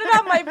 I'll put it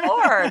on my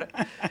board.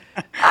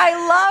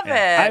 I love it.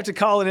 I have to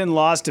call it in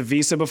lost to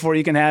Visa before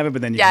you can have it,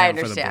 but then you can have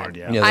it for the board.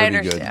 Yeah, I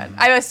understand.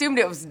 I assumed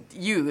it was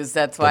used.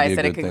 That's why I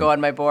said it could go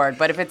on my board.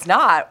 But if it's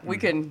not, we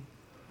can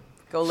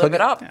go look it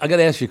up. I got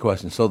to ask you a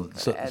question. So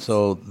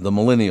the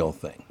millennial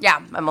thing. Yeah,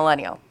 I'm a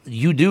millennial.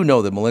 You do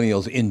know that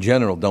millennials in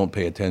general don't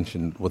pay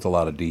attention with a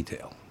lot of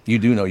detail. You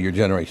do know your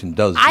generation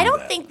does do I don't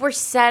that. think we're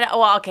set.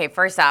 Well, okay,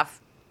 first off,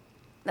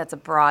 that's a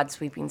broad,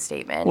 sweeping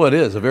statement. Well, it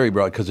is a very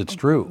broad because it's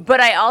true. But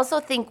I also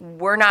think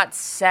we're not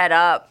set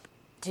up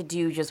to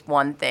do just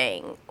one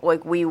thing.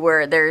 Like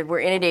we're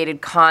inundated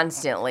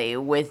constantly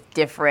with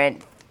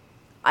different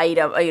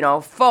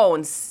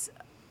phones,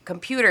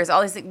 computers,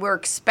 all these things. We're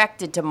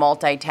expected to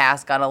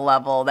multitask on a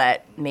level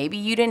that maybe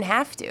you didn't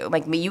have to.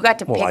 Like me, you got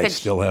to pick. Well, I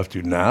still have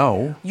to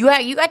now. You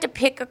got to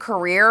pick a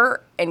career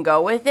and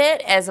go with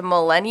it. As a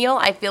millennial,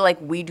 I feel like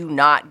we do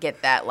not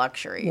get that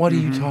luxury. What are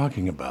you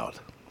talking about?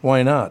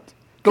 Why not?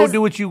 Go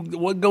do what you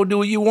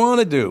want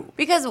to do.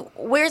 Because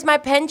where's my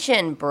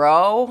pension,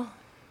 bro?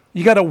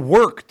 You got to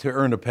work to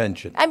earn a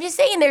pension. I'm just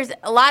saying, there's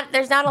not a lot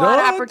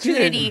of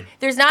opportunity.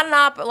 There's not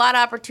a lot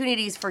of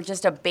opportunities for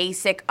just a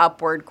basic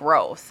upward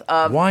growth.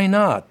 Why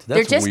not?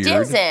 That's there just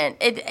weird.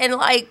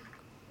 isn't.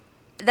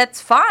 That's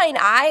fine.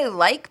 I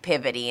like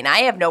pivoting.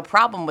 I have no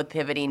problem with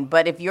pivoting.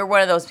 But if you're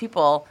one of those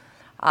people,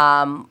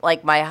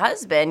 like my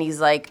husband, he's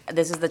like,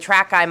 this is the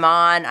track I'm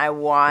on. I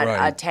want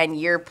a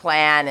 10-year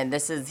plan, and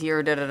this is here,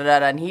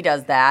 and he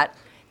does that.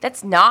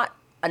 That's not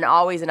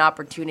always an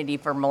opportunity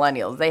for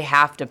millennials. They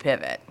have to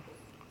pivot.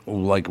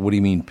 Like, what do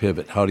you mean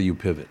pivot? How do you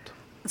pivot?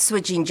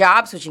 Switching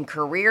jobs, switching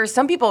careers.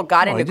 Some people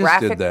got into graphic.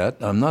 I just did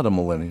that. I'm not a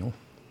millennial.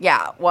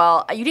 Yeah,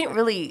 well, you didn't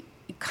really.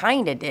 You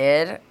kind of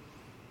did,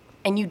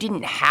 and you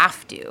didn't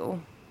have to.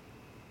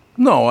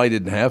 No, I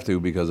didn't have to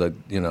because I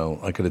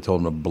could have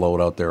told them to blow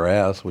it out their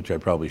ass, which I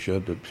probably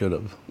should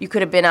have. You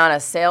could have been on a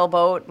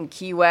sailboat in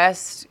Key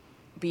West,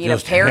 being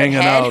just a parrot hanging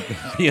head.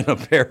 out, being a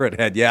parrot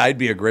head. Yeah, I'd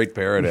be a great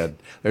parrot head.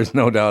 There's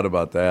no doubt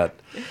about that.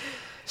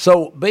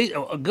 So,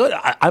 good.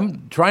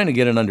 I'm trying to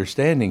get an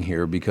understanding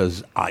here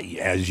because,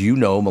 as you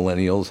know,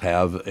 millennials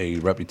have a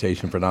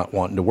reputation for not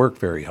wanting to work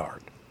very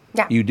hard.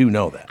 Yeah. You do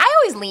know that. I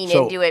always lean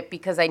into it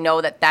because I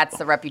know that that's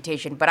the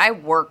reputation, but I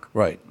work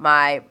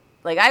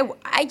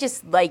I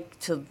just like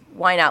to,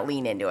 why not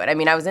lean into it? I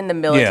mean, I was in the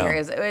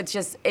military.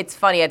 Yeah. It's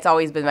funny. It's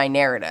always been my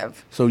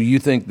narrative. So you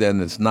think then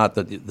it's not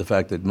that the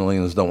fact that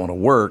millennials don't want to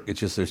work, it's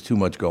just there's too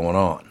much going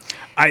on.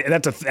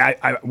 That's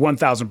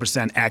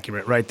 1,000%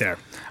 accurate right there.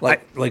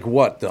 Like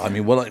what? I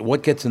mean,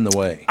 what gets in the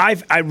way?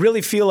 I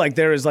really feel like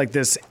there is like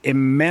this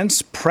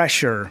immense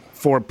pressure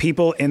for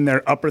people in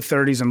their upper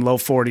 30s and low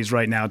 40s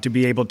right now to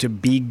be able to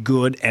be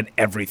good at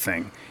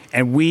everything.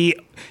 And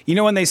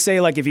when they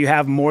say, like, if you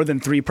have more than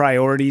 3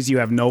 priorities, you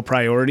have no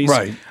priorities.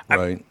 Right.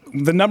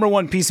 the number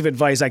one piece of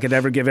advice I could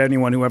ever give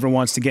anyone who ever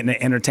wants to get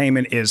into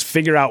entertainment is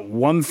figure out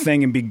one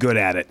thing and be good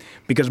at it.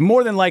 Because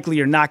more than likely,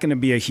 you're not going to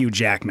be a Hugh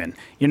Jackman.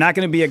 You're not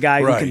going to be a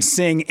guy who can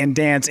sing and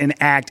dance and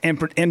act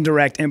and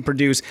direct and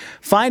produce.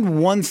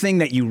 Find one thing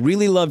that you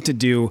really love to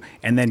do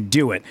and then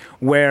do it.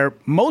 Where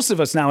most of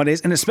us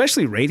nowadays, and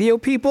especially radio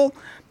people,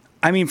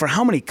 I mean, for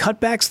how many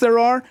cutbacks there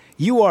are,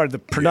 you are the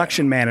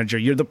production manager,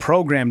 you're the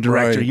program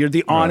director, you're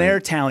the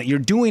on-air talent, you're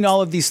doing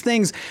all of these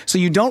things, so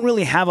you don't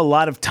really have a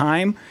lot of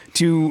time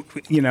to,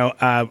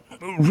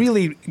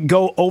 really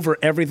go over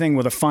everything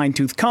with a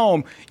fine-tooth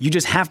comb. You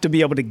just have to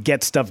be able to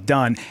get stuff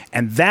done,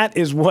 and that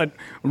is what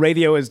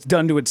radio has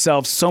done to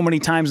itself so many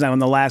times now in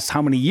the last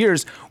how many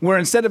years, where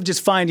instead of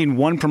just finding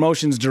one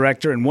promotions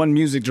director and one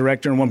music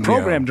director and one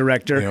program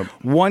director,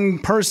 one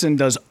person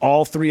does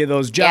all three of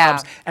those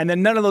jobs, and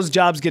then none of those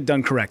jobs get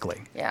done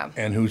correctly. Yeah.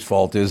 And whose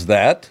fault is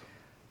that?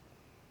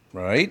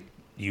 Right?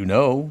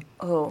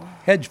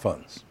 Hedge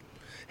funds.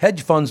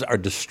 Hedge funds are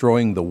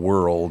destroying the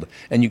world,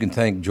 and you can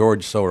thank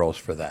George Soros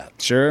for that.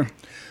 Sure.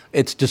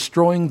 It's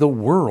destroying the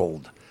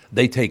world.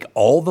 They take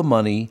all the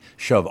money,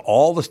 shove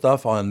all the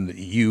stuff on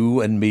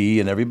you and me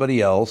and everybody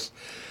else,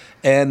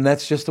 and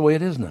that's just the way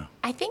it is now.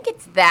 I think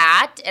it's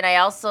that, and I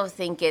also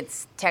think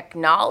it's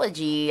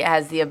technology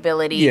has the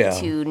ability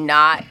to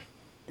not...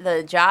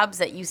 The jobs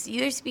that used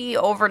to be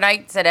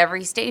overnights at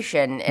every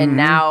station, and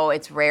now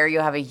it's rare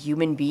you have a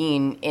human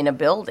being in a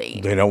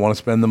building. They don't want to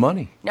spend the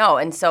money. No,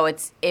 and so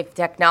it's if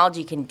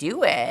technology can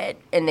do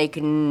it, and they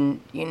can,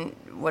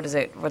 what is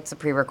it? What's the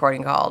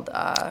pre-recording called?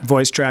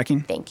 Voice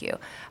tracking. Thank you.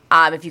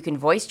 If you can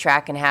voice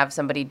track and have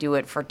somebody do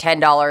it for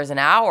 $10 an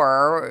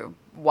hour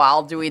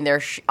while doing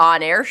their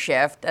on-air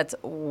shift, that's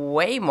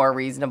way more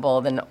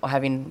reasonable than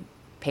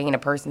paying a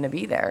person to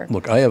be there.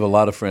 Look, I have a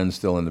lot of friends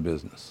still in the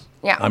business.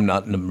 Yeah. I'm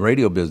not in the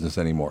radio business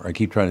anymore. I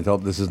keep trying to tell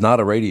them this is not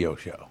a radio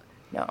show.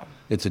 No.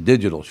 It's a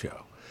digital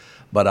show.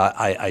 But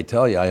I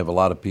tell you, I have a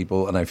lot of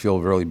people, and I feel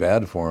really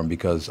bad for them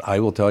because I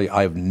will tell you,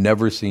 I've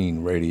never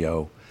seen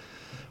radio.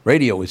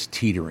 Radio is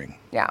teetering.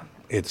 Yeah.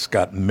 It's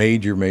got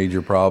major,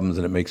 major problems,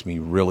 and it makes me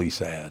really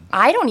sad.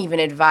 I don't even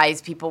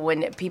advise people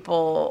when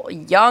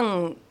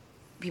young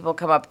people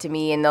come up to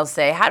me and they'll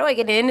say, "How do I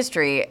get in the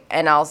industry?"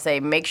 And I'll say,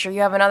 "Make sure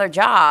you have another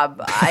job."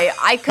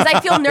 Because I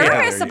feel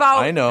nervous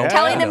about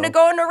telling them to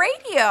go into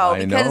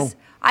radio because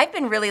I've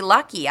been really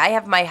lucky. I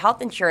have my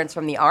health insurance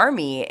from the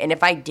Army, and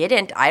if I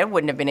didn't, I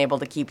wouldn't have been able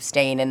to keep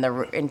staying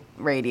in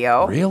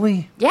radio.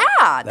 Really? Yeah.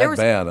 That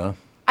bad, huh?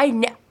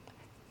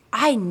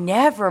 I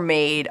never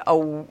made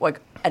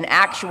an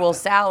actual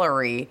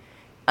salary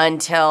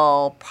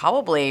until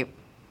probably,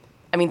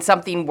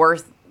 something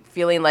worth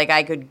feeling like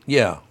I could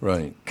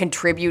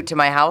contribute to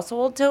my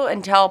household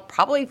until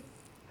probably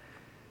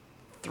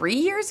 3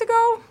 years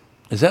ago.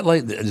 Is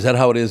that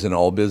how it is in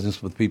all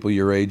business with people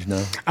your age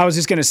now? I was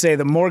just going to say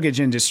the mortgage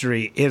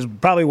industry is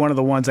probably one of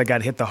the ones that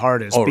got hit the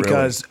hardest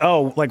because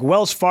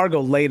Wells Fargo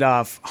laid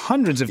off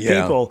hundreds of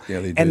people,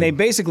 and they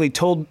basically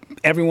told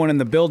everyone in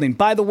the building,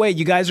 by the way,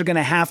 you guys are going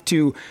to have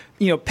to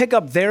pick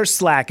up their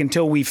slack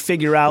until we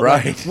figure out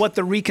what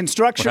the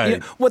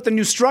reconstruction, what the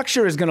new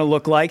structure is going to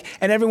look like.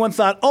 And everyone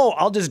thought,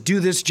 I'll just do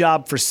this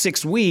job for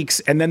 6 weeks,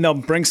 and then they'll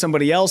bring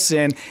somebody else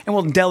in, and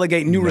we'll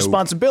delegate new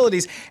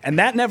responsibilities. And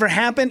that never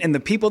happened, and the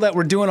people that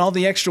were doing all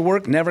the extra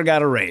work never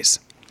got a raise.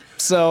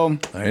 So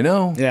I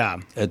know. Yeah.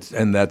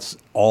 And that's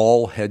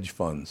all hedge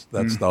funds.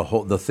 That's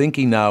the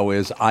thinking now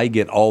is I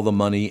get all the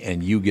money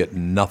and you get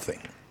nothing.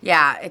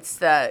 Yeah, it's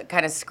the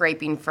kind of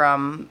scraping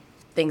from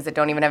things that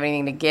don't even have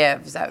anything to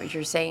give. Is that what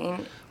you're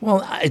saying?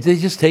 Well, they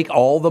just take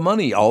all the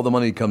money. All the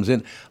money comes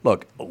in.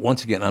 Look,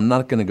 once again, I'm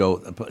not going to go,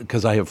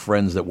 because I have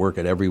friends that work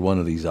at every one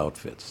of these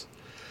outfits.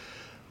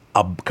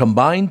 A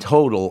combined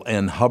total,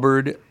 and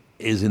Hubbard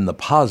is in the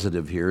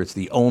positive here. It's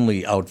the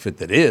only outfit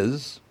that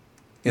is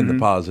in the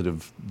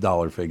positive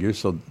dollar figures,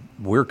 so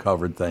we're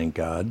covered, thank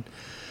God.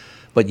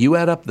 But you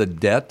add up the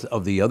debt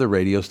of the other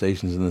radio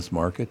stations in this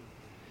market,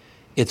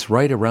 it's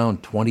right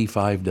around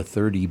 $25 to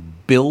 $30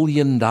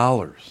 billion.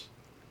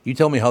 You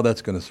tell me how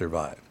that's going to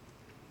survive.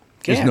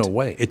 There's no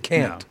way. It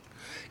can't. No.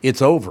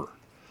 It's over.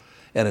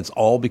 And it's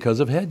all because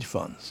of hedge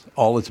funds.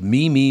 All it's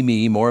me,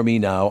 more me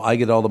now. I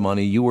get all the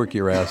money. You work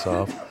your ass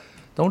off.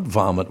 Don't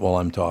vomit while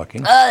I'm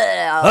talking.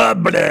 I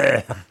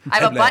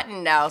have a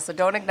button now, so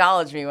don't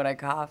acknowledge me when I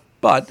cough.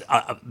 But,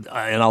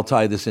 and I'll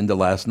tie this into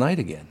last night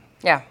again.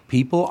 Yeah.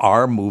 People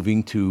are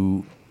moving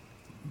to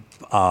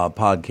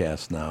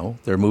podcasts now.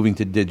 They're moving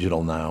to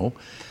digital now.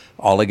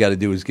 All they got to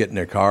do is get in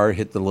their car,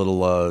 hit the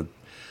little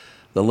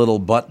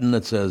button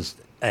that says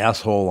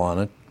asshole on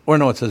it. Or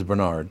no, it says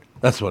Barnard.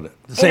 That's what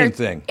same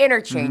thing.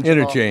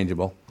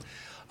 Interchangeable.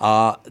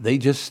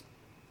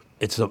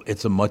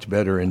 It's a much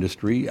better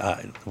industry.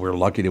 We're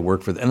lucky to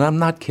work for them. And I'm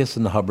not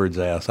kissing the Hubbard's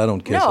ass. I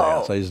don't kiss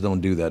ass. I just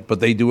don't do that. But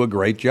they do a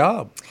great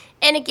job.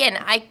 And again,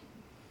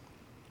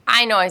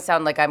 I know I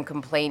sound like I'm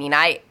complaining.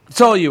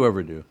 It's all you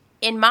ever do.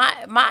 In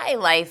my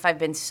life, I've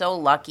been so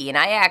lucky, and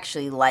I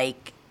actually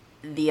like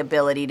the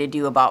ability to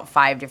do about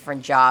 5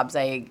 different jobs.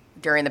 I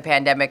during the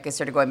pandemic, I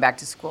started going back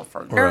to school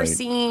for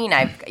nursing.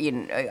 I've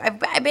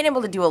been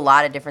able to do a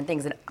lot of different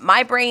things, and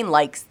my brain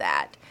likes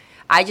that.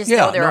 I just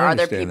know there are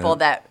other people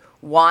that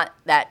want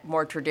that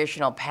more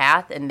traditional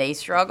path, and they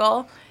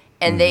struggle.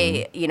 And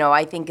they,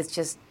 I think it's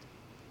just,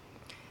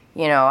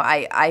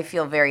 I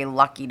feel very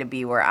lucky to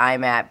be where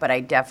I'm at, but I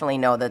definitely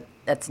know that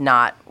that's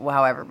not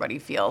how everybody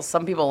feels.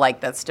 Some people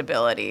like that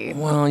stability.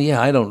 Well,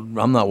 yeah,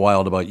 I'm not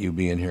wild about you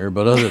being here,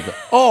 but other than,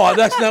 oh,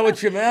 that's not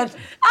what you meant?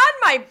 On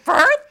my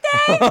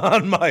birthday?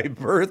 On my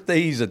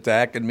birthday, he's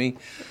attacking me.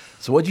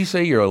 So what'd you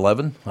say, you're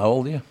 11? How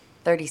old are you?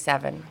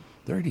 37.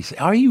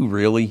 37. Are you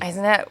really?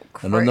 Isn't that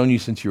crazy? I've known you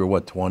since you were,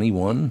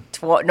 21?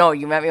 No,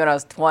 you met me when I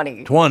was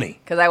 20. 20.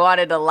 Because I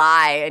wanted to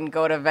lie and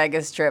go to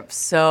Vegas trip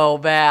so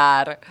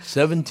bad.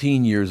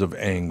 17 years of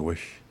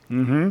anguish.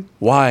 Mm-hmm.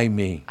 Why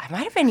me? I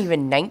might have been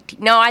even 19.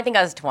 No, I think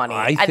I was 20.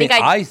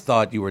 I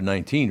thought you were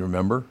 19,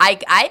 remember?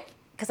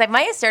 Because I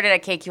might have started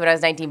at KQ when I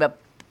was 19, but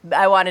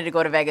I wanted to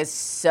go to Vegas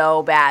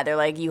so bad. They're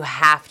like, you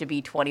have to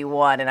be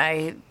 21. And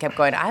I kept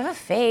going, I have a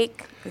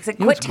fake. It's like,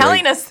 quit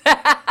telling us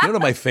that. You know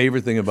what my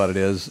favorite thing about it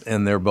is?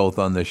 And they're both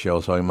on this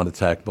show, so I'm going to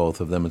attack both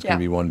of them. It's going to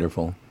be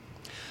wonderful.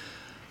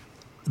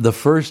 The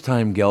first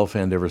time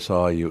Gelfand ever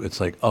saw you,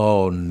 it's like,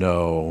 oh,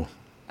 no.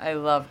 I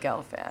love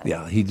Gelfand.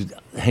 Yeah, he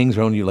hangs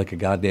around you like a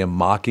goddamn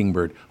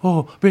mockingbird.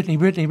 Oh, Brittany.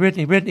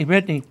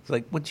 It's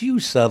like, would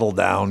you settle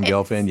down,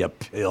 Gelfand, you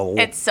pill?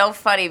 It's so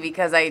funny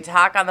because I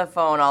talk on the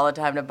phone all the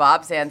time to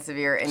Bob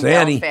Sansevier and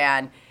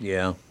Gelfand.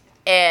 Yeah.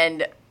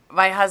 And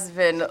my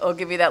husband will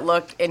give me that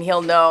look, and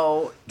he'll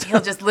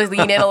just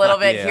lean in a little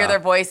bit, hear their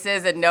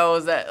voices, and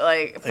knows that,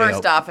 like,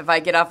 first off, if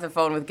I get off the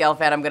phone with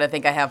Gelfand, I'm going to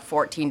think I have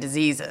 14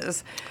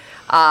 diseases.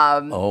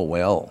 Oh,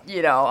 well.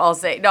 I'll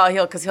say, no,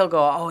 he'll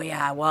go, oh,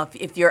 yeah, well,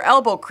 if your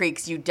elbow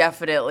creaks, you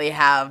definitely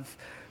have,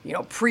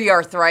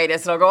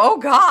 pre-arthritis. And I'll go, oh,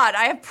 God,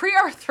 I have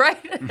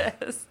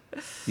pre-arthritis.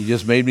 You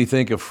just made me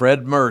think of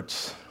Fred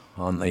Mertz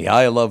on the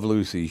I Love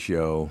Lucy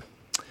show.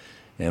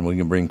 And we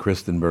can bring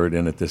Kristyn Burtt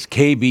in at this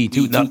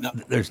KB2. Now,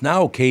 there's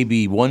now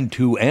KB 1,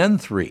 2,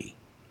 and 3.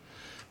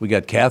 We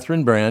got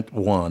Catherine Brandt,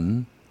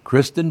 1,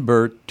 Kristyn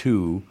Burtt,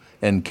 2,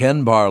 and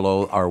Ken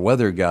Barlow, our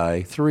weather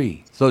guy,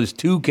 3. So there's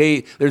 3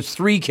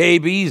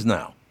 KBs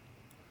now.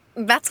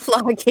 That's a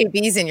lot of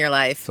KBs in your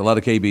life. It's a lot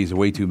of KBs,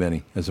 way too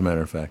many, as a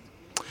matter of fact.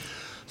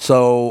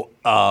 So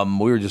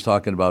we were just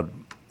talking about,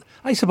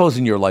 I suppose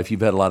in your life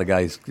you've had a lot of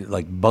guys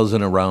like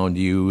buzzing around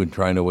you and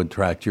trying to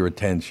attract your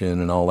attention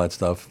and all that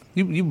stuff.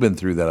 You've been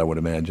through that, I would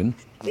imagine.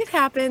 It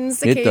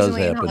happens It does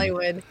occasionally in happen.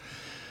 Hollywood.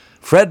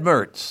 Fred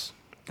Mertz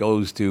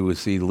goes to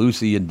see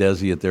Lucy and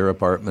Desi at their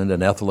apartment,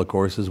 and Ethel, of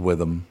course, is with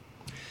them.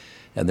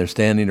 And they're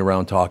standing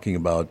around talking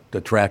about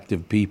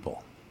attractive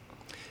people.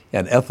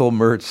 And Ethel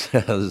Mertz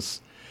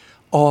says,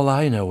 all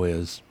I know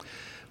is,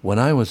 when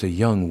I was a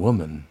young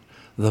woman,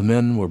 the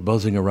men were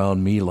buzzing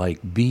around me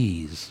like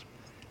bees.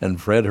 And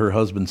Fred, her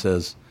husband,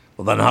 says,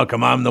 well, then how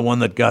come I'm the one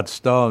that got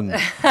stung?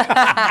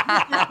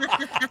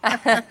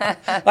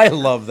 I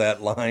love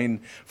that line.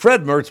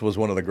 Fred Mertz was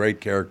one of the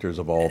great characters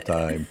of all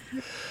time.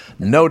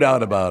 No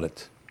doubt about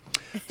it.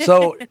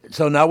 So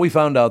now we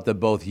found out that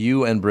both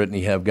you and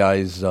Brittany have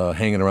guys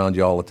hanging around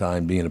you all the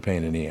time, being a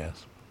pain in the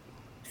ass.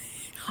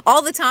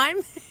 All the time?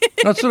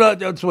 That's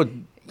what.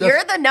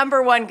 You're the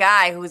number one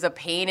guy who's a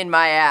pain in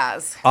my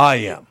ass. I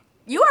am.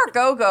 You are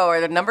Go-Go, or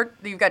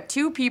you've got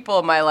 2 people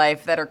in my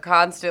life that are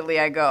constantly,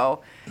 I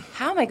go,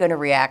 how am I going to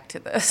react to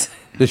this?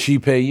 Does she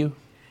pay you?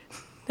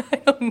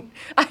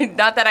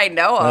 Not that I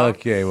know of.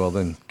 Okay, well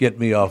then get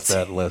me off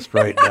that list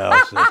right now,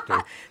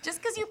 sister.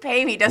 Just because you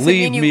pay me doesn't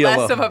Leave mean me you less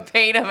alone. of a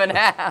pain of an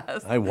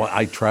ass.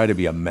 I try to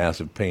be a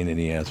massive pain in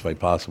the ass if I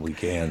possibly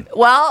can.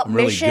 Well, I'm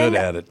really mission good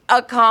at it.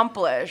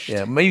 accomplished.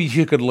 Yeah, maybe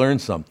you could learn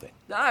something.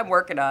 I'm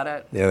working on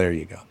it. Yeah, there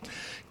you go.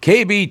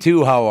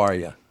 KB2, how are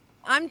you?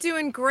 I'm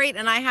doing great,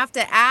 and I have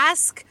to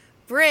ask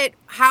Britt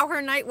how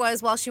her night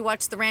was while she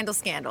watched the Randall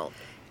scandal.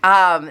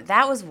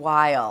 That was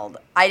wild.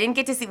 I didn't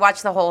get to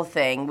watch the whole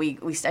thing.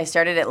 I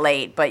started it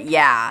late, but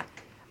yeah.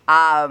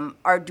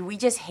 Or do we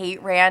just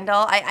hate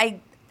Randall? I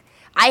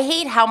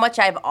hate how much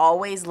I've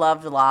always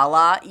loved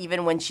Lala,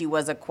 even when she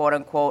was a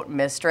quote-unquote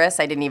mistress.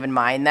 I didn't even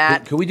mind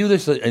that. Can we do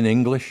this in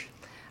English?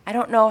 I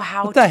don't know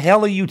how. What the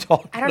hell are you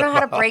talking about? I don't know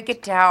how to break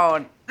it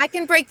down. I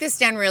can break this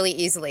down really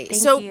easily.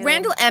 Thank you.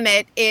 Randall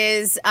Emmett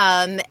is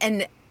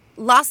an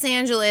Los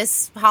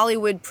Angeles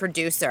Hollywood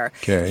producer.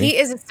 Okay. He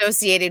is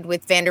associated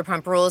with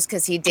Vanderpump Rules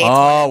because he dates.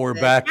 Oh, we're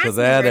back to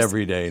that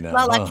every day now.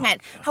 Lala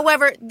Kent.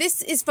 However,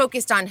 this is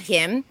focused on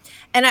him,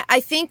 and I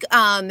think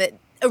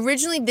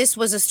originally this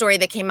was a story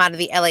that came out of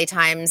the LA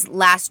Times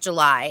last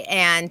July,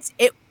 and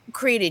it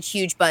created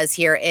huge buzz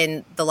here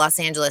in the Los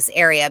Angeles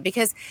area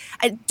because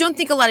I don't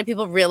think a lot of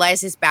people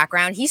realize his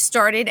background. He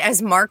started as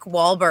Mark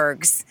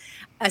Wahlberg's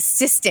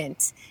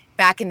assistant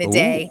back in the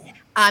day.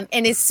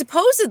 And is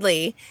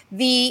supposedly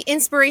the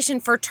inspiration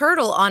for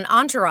Turtle on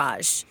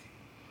Entourage.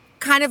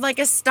 kind of like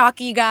a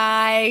stocky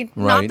guy,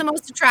 not Right. the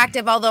most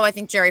attractive, although I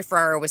think Jerry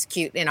Ferrara was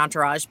cute in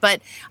Entourage.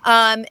 But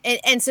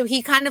and so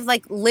he kind of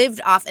like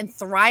lived off and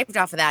thrived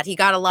off of that. He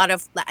got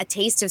a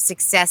taste of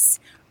success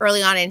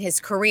early on in his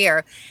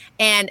career,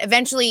 and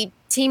eventually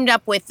teamed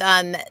up with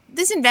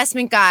this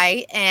investment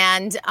guy,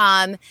 and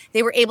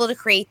they were able to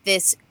create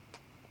this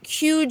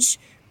huge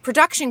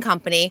production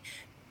company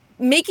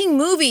making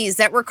movies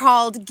that were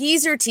called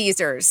geezer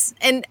teasers.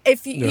 And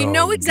if you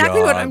know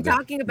exactly what I'm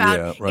talking about,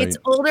 Yeah, right. it's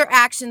older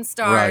action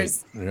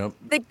stars Right. Yep.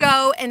 that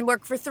go and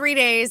work for 3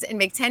 days and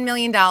make $10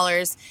 million.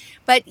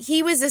 But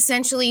he was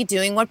essentially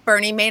doing what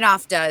Bernie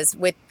Madoff does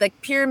with like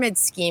pyramid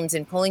schemes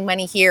and pulling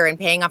money here and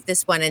paying off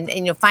this one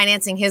and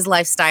financing his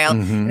lifestyle.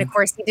 And of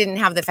course, he didn't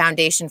have the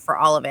foundation for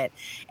all of it.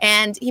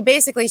 And he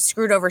basically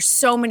screwed over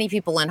so many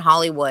people in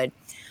Hollywood.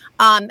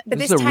 But This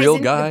this is a ties real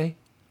into- guy?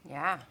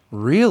 Yeah.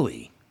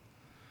 Really?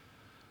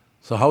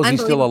 So how is he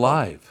still Unbelievable.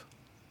 alive?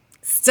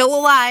 Still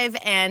alive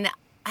and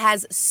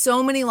has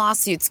so many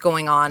lawsuits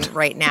going on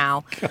right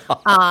now.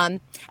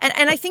 And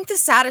I think the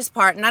saddest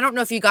part, and I don't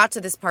know if you got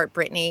to this part,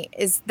 Brittany,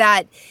 is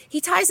that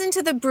he ties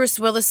into the Bruce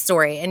Willis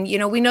story. And,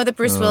 we know that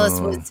Bruce Willis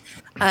was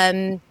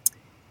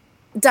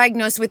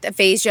diagnosed with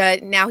aphasia.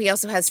 Now he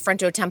also has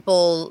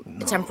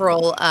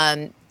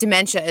frontotemporal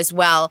dementia as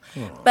well.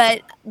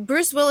 But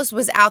Bruce Willis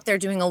was out there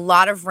doing a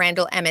lot of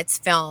Randall Emmett's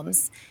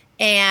films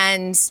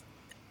and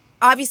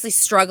obviously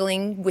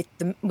struggling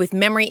with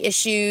memory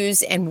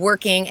issues and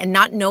working and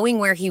not knowing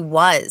where he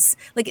was,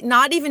 like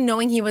not even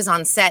knowing he was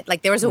on set.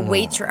 Like there was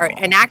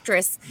an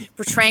actress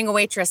portraying a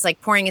waitress,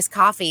 like pouring his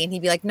coffee, and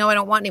he'd be like, "No, I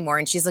don't want any more."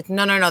 And she's like,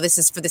 "No, this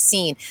is for the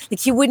scene." Like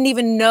he wouldn't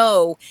even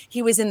know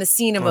he was in the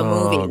scene of a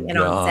movie and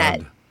on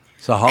set.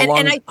 So how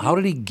long? and How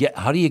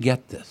do you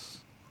get this?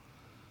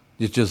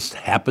 It just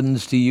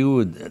happens to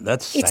you.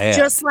 That's sad. It's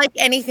just like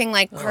anything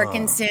like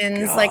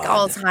Parkinson's, like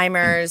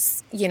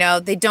Alzheimer's,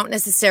 they don't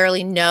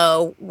necessarily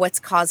know what's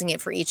causing it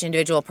for each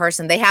individual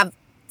person. They have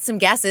some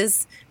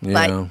guesses,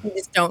 but you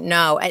just don't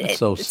know. That's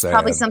so it's sad.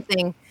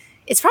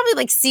 It's probably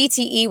like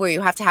CTE where you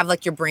have to have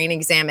like your brain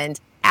examined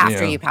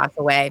after you pass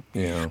away.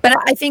 Yeah. But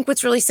I think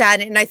what's really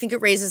sad, and I think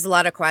it raises a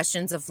lot of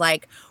questions of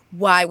like,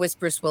 why was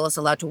Bruce Willis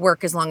allowed to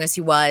work as long as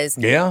he was?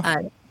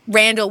 Yeah.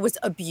 Randall was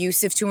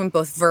abusive to him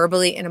both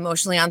verbally and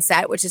emotionally on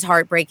set, which is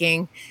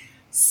heartbreaking.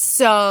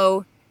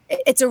 So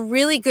it's a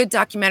really good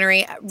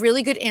documentary,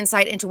 really good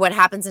insight into what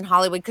happens in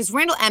Hollywood, because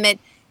Randall Emmett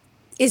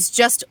is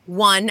just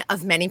one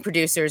of many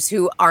producers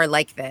who are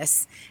like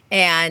this.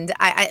 And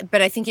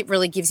but I think it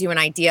really gives you an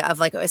idea of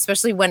like,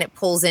 especially when it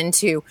pulls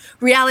into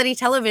reality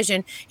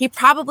television, he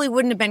probably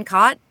wouldn't have been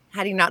caught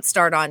had he not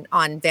starred on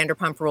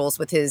Vanderpump Rules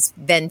with his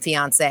then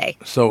fiance.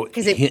 So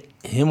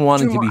him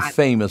wanting to be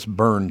famous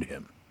burned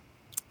him.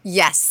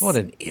 Yes. What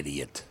an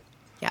idiot.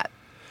 Yeah.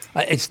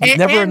 It's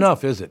never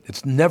enough, is it?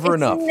 It's never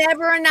enough. It's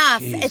never enough.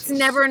 Jesus. It's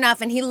never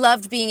enough. And he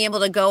loved being able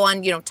to go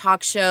on,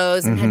 talk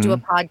shows and do a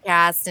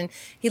podcast, and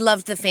he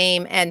loved the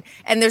fame. And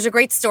there's a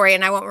great story,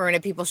 and I won't ruin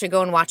it. People should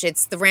go and watch it.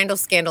 It's the Randall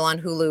Scandal on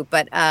Hulu.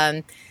 But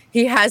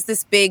he has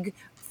this big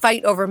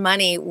fight over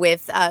money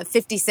with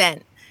 50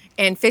 Cent.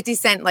 And 50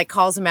 Cent like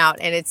calls him out,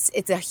 and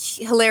it's a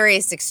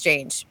hilarious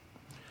exchange.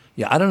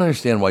 Yeah, I don't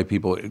understand why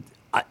people.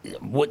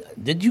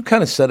 Did you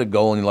kind of set a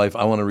goal in your life?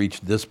 I want to reach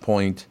this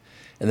point,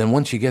 and then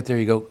once you get there,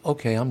 you go,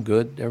 "Okay, I'm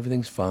good.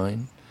 Everything's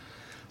fine."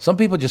 Some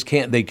people just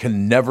can't. They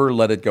can never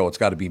let it go. It's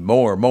got to be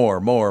more,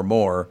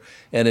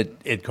 and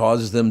it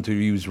causes them to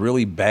use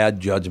really bad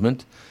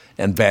judgment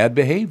and bad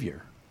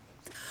behavior.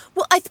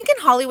 Well, I think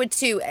in Hollywood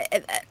too,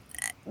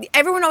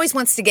 everyone always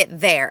wants to get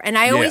there. And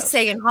I always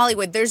say in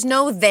Hollywood, there's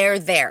no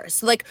there.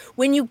 So like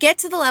when you get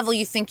to the level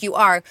you think you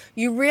are,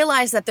 you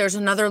realize that there's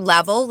another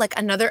level, like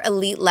another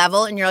elite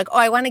level. And you're like, oh,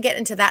 I want to get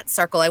into that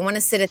circle. I want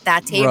to sit at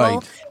that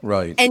table.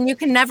 Right. And you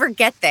can never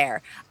get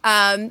there.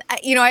 I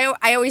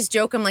always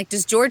joke, I'm like,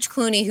 does George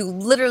Clooney, who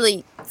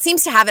literally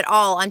seems to have it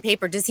all on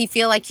paper, does he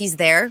feel like he's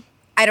there?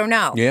 I don't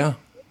know. Yeah.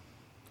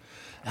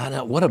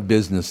 What a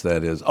business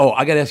that is. Oh,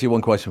 I got to ask you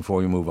one question before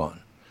we move on.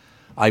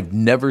 I've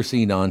never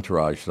seen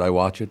Entourage. Should I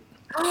watch it?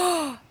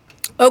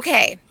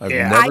 Okay. I've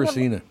never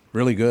seen it.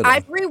 Really good.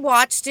 I've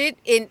rewatched it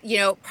in,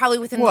 probably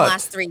within the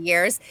last 3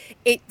 years.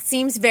 It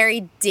seems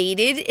very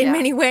dated in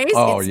many ways.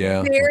 It's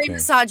very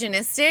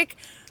misogynistic.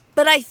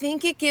 But I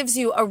think it gives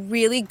you a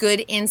really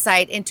good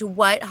insight into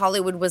what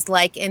Hollywood was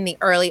like in the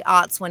early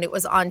aughts when it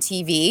was on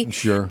TV.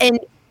 Sure. And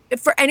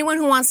for anyone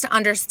who wants to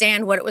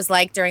understand what it was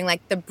like during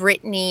like the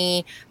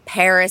Britney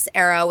Paris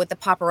era with the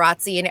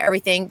paparazzi and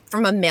everything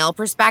from a male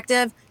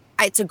perspective,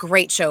 it's a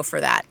great show for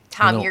that.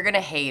 Tom, you're going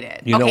to hate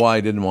it. You know why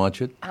I didn't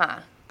watch it? Huh?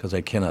 Because I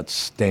cannot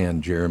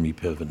stand Jeremy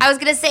Piven. I was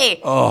going to say.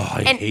 Oh,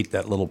 I hate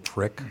that little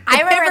prick.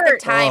 I remember at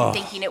the time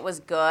thinking it was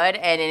good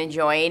and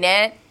enjoying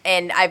it,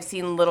 and I've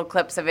seen little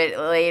clips of it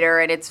later,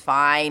 and it's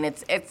fine.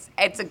 It's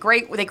a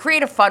great. They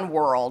create a fun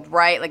world,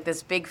 right? Like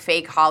this big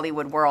fake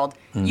Hollywood world.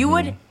 Mm-hmm. You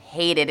would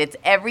hate it. It's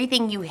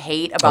everything you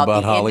hate about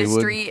the Hollywood?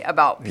 Industry,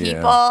 about people.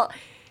 Yeah.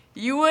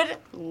 You would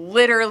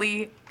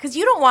literally, because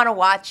you don't want to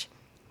watch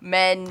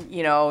men,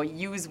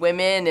 use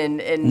women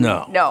and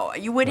No,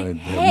 you would I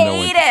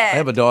hate it. I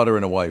have a daughter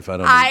and a wife. I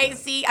don't. I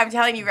see. I'm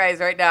telling you guys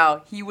right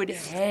now, he would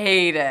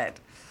hate it.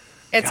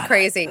 It's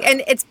crazy.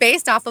 And it's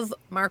based off of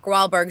Mark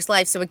Wahlberg's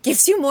life. So it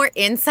gives you more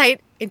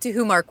insight into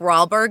who Mark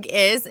Wahlberg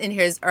is in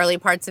his early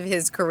parts of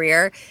his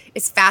career.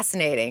 It's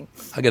fascinating.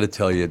 I got to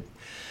tell you,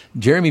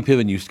 Jeremy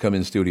Piven used to come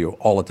in studio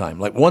all the time.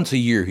 Like once a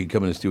year, he'd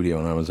come in the studio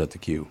and I was at the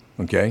Q,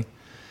 okay?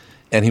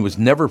 And he was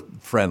never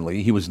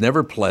friendly. He was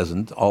never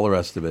pleasant, all the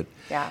rest of it.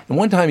 Yeah. And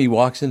one time he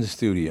walks in the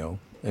studio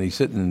and he's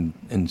sitting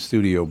in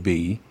Studio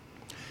B.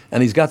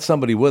 And he's got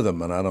somebody with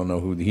him, and I don't know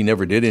who. He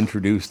never did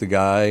introduce the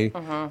guy,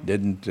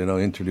 didn't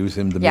introduce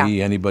him to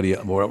me, anybody,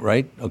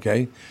 right?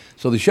 Okay.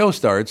 So the show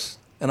starts,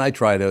 and I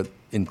try to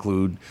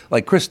include,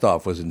 like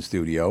Christoph was in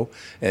studio,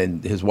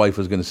 and his wife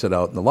was going to sit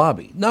out in the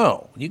lobby.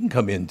 No, you can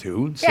come in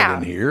too, sit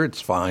in here,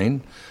 it's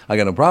fine. I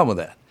got no problem with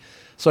that.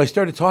 So I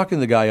started talking to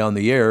the guy on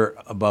the air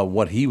about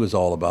what he was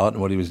all about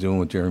and what he was doing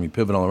with Jeremy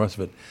Piven and all the rest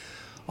of it.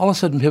 All of a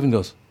sudden, Piven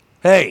goes,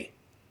 "Hey."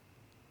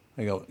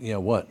 I go, "Yeah,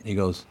 what?" He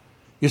goes,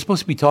 "You're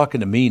supposed to be talking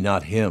to me,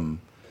 not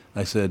him."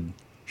 I said,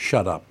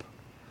 "Shut up."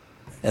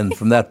 And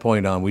from that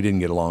point on, we didn't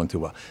get along too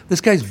well.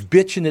 This guy's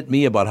bitching at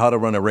me about how to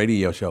run a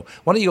radio show.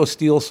 Why don't you go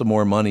steal some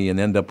more money and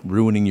end up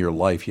ruining your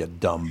life, you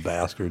dumb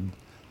bastard?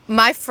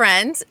 My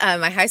friend,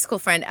 my high school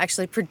friend,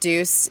 actually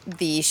produced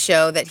the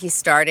show that he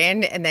starred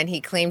in, and then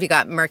he claimed he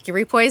got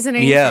mercury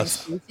poisoning from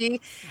sushi.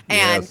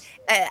 And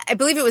I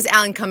believe it was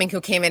Alan Cumming who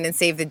came in and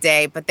saved the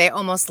day, but they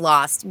almost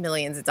lost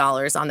millions of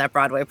dollars on that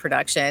Broadway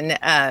production.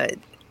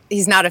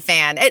 He's not a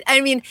fan.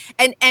 I mean,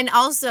 and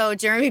also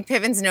Jeremy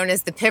Piven's known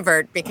as the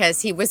Pivot because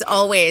he was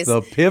always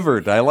the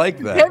Pivot. I like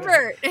that.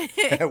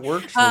 Pivot. That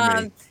works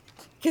for me.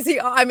 Because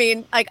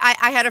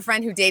I had a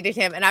friend who dated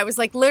him, and I was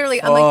like,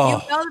 literally, I'm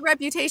like, you know the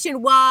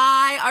reputation.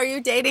 Why are you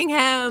dating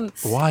him?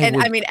 Why?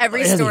 And I mean,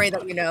 every story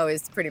that we know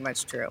is pretty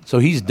much true. So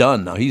he's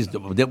done now.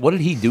 What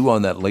did he do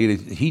on that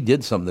latest? He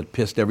did something that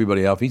pissed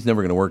everybody off. He's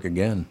never going to work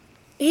again.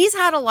 He's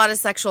had a lot of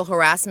sexual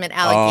harassment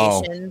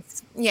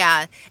allegations.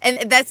 Yeah.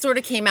 And that sort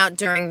of came out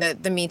during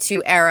the Me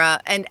Too era.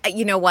 And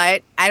you know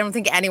what? I don't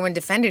think anyone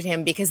defended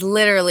him because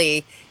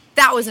literally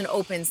that was an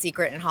open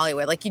secret in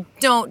Hollywood. Like, you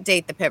don't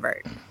date the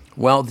Pivot.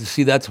 Well,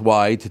 see, that's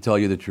why, to tell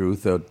you the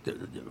truth,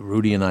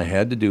 Rudy and I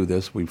had to do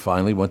this. We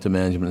finally went to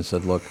management and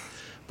said, look,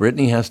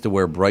 Brittany has to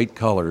wear bright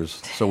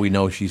colors so we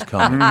know she's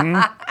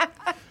coming.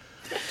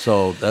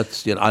 So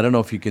that's, I don't know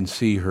if you can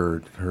see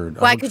her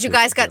Why? Because you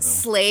guys got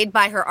slayed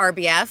by her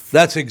RBF?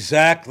 That's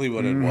exactly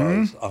what it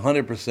was.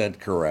 100%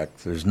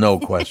 correct. There's no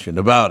question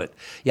about it.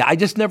 Yeah, I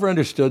just never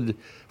understood,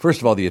 first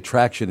of all, the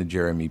attraction to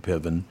Jeremy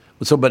Piven.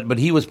 So, but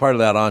he was part of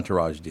that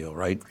Entourage deal,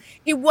 right?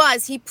 He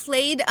was. He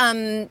played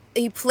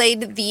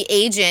the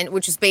agent,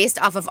 which is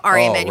based off of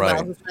Ari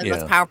Emanuel, who's one of the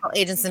most powerful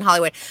agents in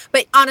Hollywood.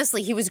 But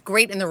honestly, he was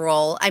great in the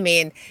role. I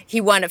mean,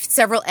 he won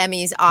several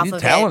Emmys off of it.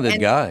 He's a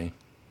talented guy.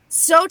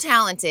 So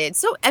talented.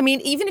 So, I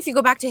mean, even if you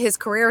go back to his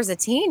career as a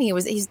teen,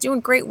 he's doing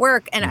great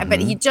work. And but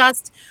he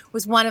just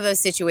was one of those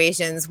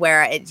situations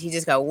where he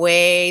just got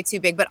way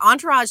too big. But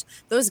Entourage,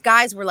 those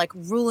guys were like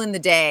ruling the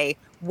day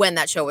when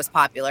that show was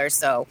popular.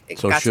 So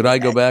should I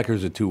go back, or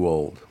is it too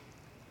old?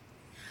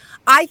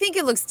 I think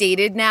it looks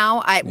dated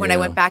now. When I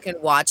went back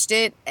and watched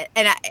it,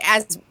 and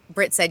as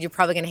Britt said, you're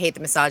probably going to hate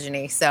the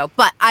misogyny. So,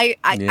 but I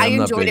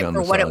enjoyed it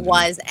for what it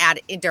was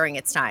during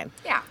its time.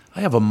 Yeah. I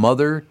have a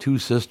mother, 2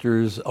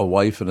 sisters, a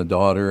wife and a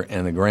daughter,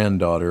 and a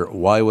granddaughter.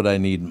 Why would I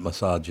need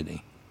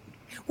misogyny?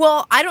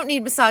 Well, I don't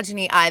need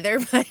misogyny either,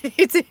 but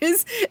it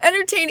is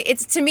entertaining.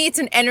 To me, it's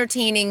an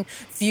entertaining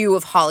view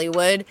of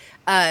Hollywood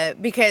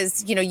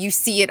because, you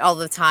see it all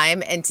the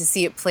time, and to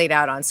see it played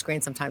out on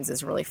screen sometimes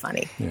is really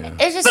funny. Yeah.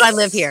 But I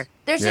live here.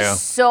 There's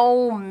just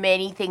so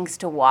many things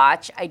to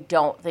watch. I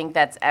don't think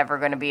that's ever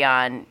going to be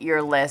on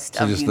your list.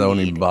 So just don't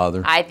even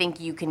bother. I think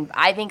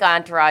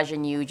Entourage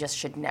and you just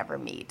should never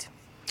meet.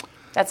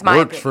 That's my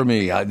Works opinion. for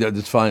me.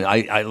 It's fine.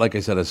 I like I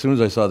said, as soon as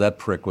I saw that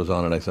prick was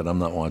on it, I said, I'm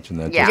not watching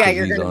that. Yeah,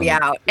 you're going to be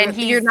out. And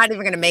you're not even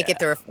going to make it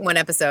through one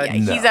episode.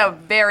 Yeah, he's a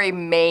very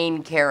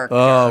main character.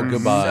 Oh,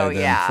 goodbye. So,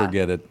 then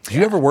forget it. Did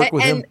you ever work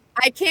with him? And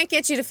I can't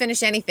get you to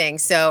finish anything,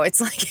 so it's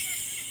like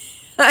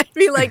I'd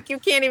be like, you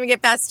can't even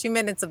get past 2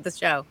 minutes of the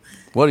show.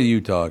 What are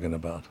you talking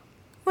about?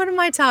 What am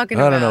I talking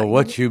about? I don't know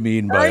what you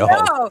mean by all.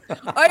 I know.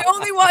 I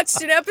only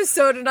watched an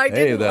episode and I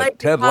didn't like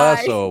Ted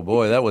Lasso.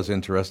 Boy, that was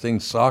interesting.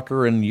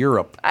 Soccer in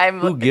Europe.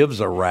 Who gives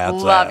a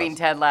rat's loving ass?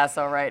 Ted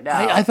Lasso right now.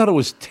 I thought it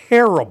was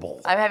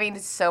terrible. I'm having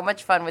so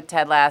much fun with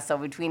Ted Lasso.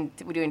 We're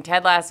doing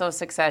Ted Lasso,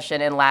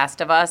 Succession, and Last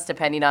of Us,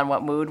 depending on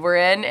what mood we're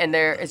in, and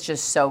it's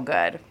just so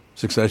good.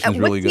 Succession's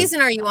really good. What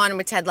season are you on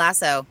with Ted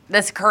Lasso?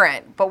 That's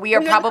current, but we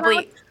are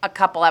probably a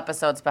couple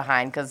episodes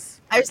behind because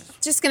I was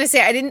just gonna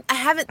say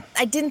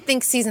I didn't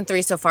think season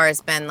 3 so far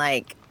has been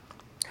like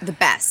the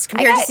best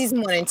compared to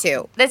season 1 and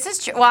 2. This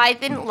is true. Well, I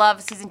didn't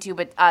love season 2,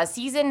 but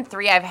season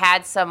 3,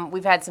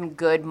 we've had some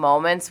good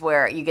moments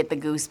where you get the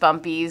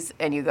goosebumpies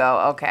and you go,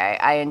 okay,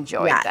 I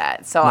enjoyed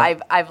that. So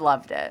I've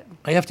loved it.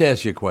 I have to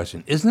ask you a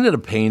question. Isn't it a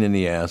pain in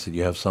the ass that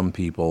you have some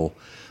people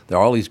There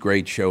are all these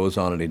great shows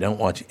on, and they don't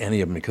watch any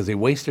of them because they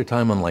waste their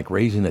time on like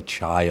raising a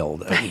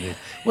child. I mean,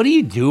 what are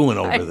you doing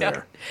over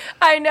there?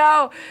 I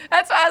know.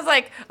 That's why I was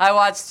like, I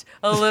watched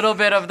a little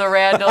bit of the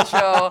Randall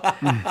Show,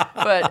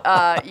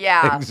 but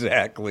yeah,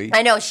 Exactly.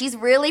 I know she's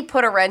really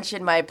put a wrench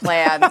in my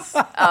plans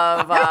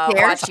of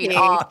watching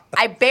all.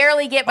 I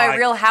barely get my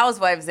Real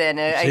Housewives in.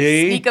 I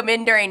sneak them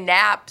in during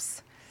naps.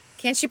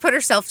 Can't she put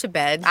herself to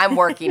bed? I'm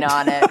working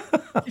on it.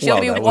 She'll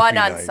be one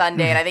on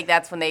Sunday, and I think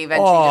that's when they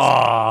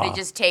eventually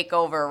just take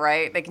over,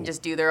 right? They can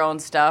just do their own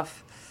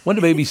stuff. When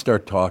do babies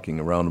start talking?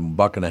 Around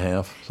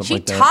 $1.50, something She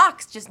like that?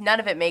 talks, just none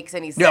of it makes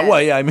any sense. Yeah,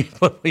 well, yeah, I mean,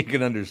 you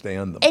can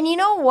understand them. And you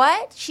know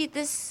what?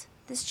 This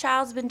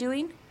child's been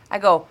doing? I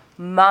go,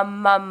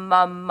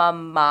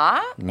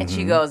 mama, and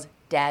she goes,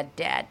 dad,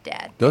 dad,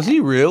 dad. Does he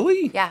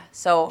really? Yeah,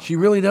 so She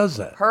really does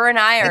that. her and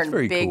I are That's in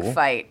very a big cool.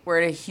 fight.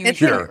 We're in a huge It's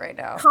fight right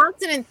now.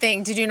 Consonant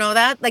thing. Did you know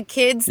that? Like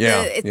kids,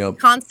 Yeah, it's yep.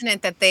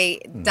 consonant that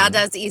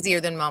dada's easier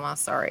than mama.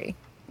 Sorry.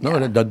 No,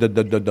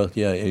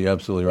 yeah, you're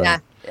absolutely right.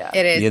 Yeah,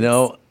 it is. You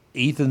know,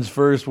 Ethan's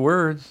first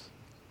words.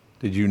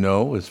 Did you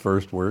know his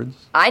first words?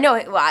 I know.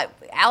 Well,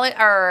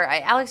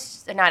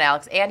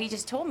 Andy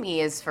just told me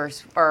his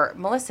first, or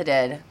Melissa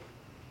did.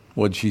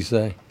 What'd she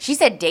say? She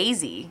said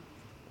Daisy.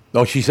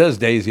 Oh, she says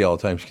Daisy all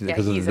the time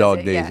because of he the says dog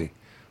it, yeah. Daisy.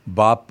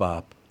 Bop,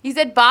 bop. He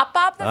said Bop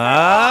Bop the first.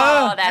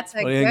 Ah, Oh, that's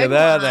what do you think of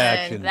that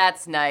action?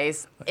 That's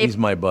nice. He's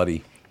my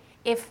buddy.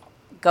 If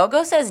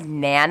Gogo says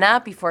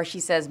Nana before she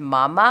says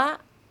Mama,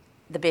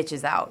 the bitch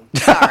is out.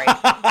 Sorry.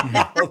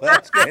 Well,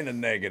 that's kind of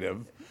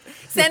negative.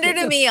 Send her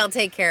to me. I'll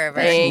take care of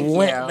her. Thank you.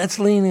 That's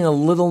leaning a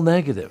little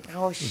negative.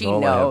 Oh, she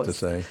all I have to knows.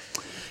 say.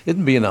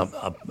 Isn't being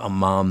a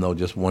mom, though,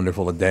 just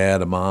wonderful? A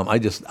dad, a mom.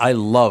 I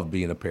love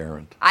being a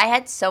parent. I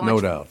had so No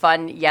much doubt.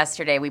 fun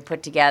yesterday. We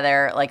put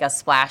together like a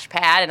splash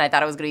pad, and I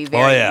thought it was going to be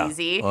very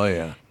easy. Oh,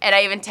 yeah. And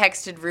I even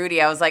texted Rudy.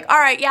 I was like, all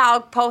right, yeah,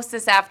 I'll post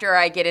this after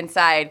I get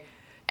inside.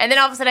 And then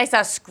all of a sudden I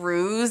saw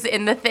screws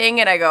in the thing,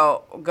 and I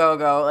go,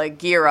 like,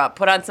 gear up,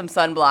 put on some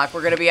sunblock.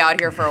 We're going to be out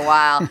here for a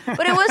while.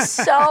 But it was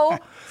so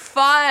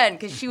fun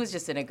because she was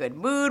just in a good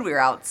mood. We were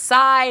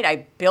outside.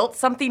 I built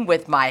something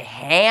with my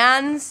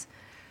hands.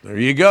 There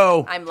you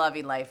go. I'm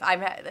loving life.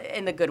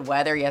 And the good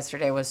weather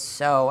yesterday was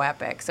so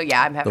epic. So,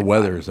 yeah, I'm having The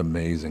weather fun. is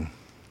amazing.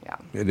 Yeah.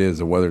 It is.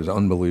 The weather is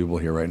unbelievable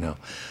here right now.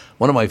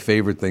 One of my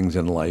favorite things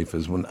in life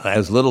is when,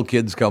 as little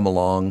kids come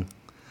along,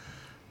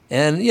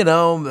 and, you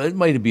know, it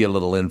might be a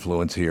little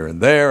influence here and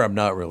there. I'm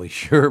not really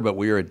sure, but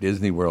we were at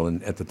Disney World,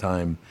 and at the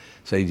time,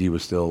 Seiji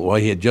was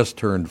he had just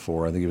turned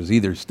 4. I think it was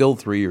either still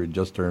 3 or had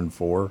just turned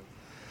 4.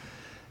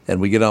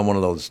 And we get on one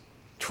of those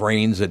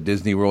trains at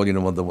Disney World, you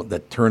know,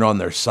 that turn on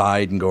their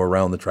side and go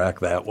around the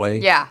track that way.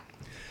 Yeah.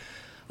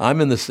 I'm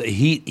in the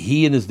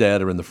he and his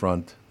dad are in the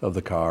front of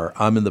the car.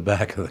 I'm in the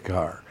back of the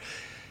car.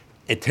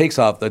 It takes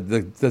off.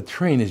 The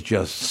train is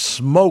just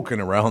smoking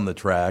around the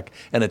track,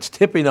 and it's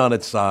tipping on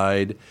its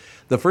side.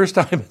 The first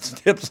time it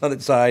tips on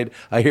its side,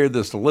 I hear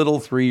this little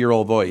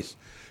 3-year-old voice,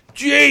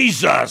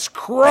 Jesus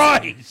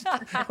Christ!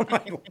 I'm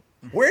like,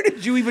 where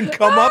did you even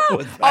come up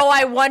with that? Oh,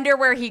 I wonder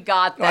where he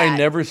got that. I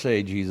never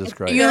say Jesus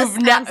Christ.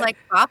 Sounds like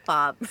Pop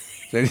Pop.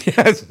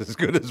 Yes, as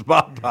good as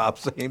Bob Pop,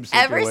 same situation.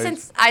 Ever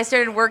since I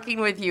started working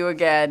with you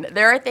again,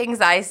 there are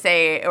things I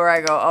say where I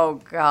go,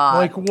 oh, God.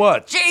 Like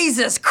what?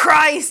 Jesus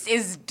Christ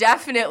is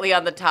definitely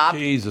on the top.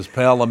 Jesus,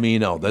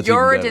 Palomino. That's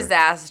You're a even better.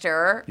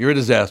 disaster. You're a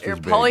disaster. You're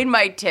pulling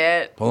my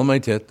tit. Pulling my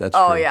tit, that's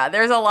Oh, true. yeah,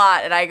 there's a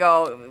lot. And I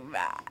go,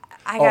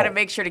 I got to Oh.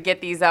 make sure to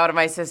get these out of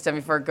my system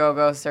before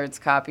Gogo starts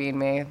copying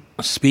me.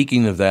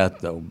 Speaking of that,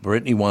 though,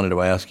 Brittany wanted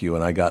to ask you,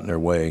 and I got in her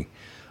way.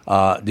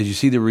 Did you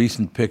see the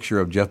recent picture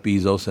of Jeff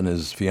Bezos and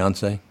his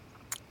fiancée?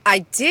 I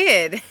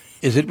did.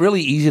 Is it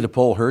really easy to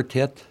pull her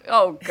tit?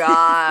 Oh,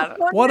 God.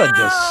 What a I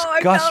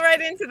disgust! fell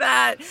right into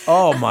that.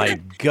 Oh my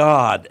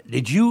God!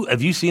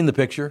 Have you seen the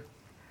picture?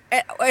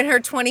 And her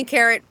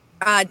 20-carat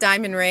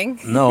diamond ring.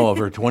 No, of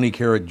her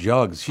 20-carat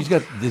jugs. She's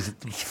got this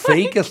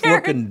fakest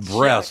looking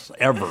breasts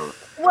ever.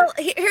 Well,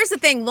 here's the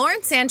thing.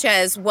 Lauren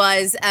Sanchez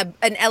was an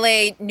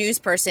LA news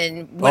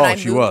person when I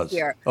she moved was.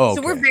 here. Oh,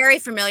 So we're okay. very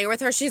familiar with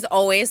her. She's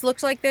always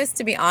looked like this,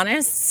 to be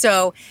honest.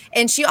 So,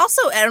 and she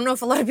also, I don't know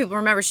if a lot of people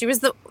remember, she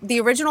was the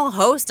original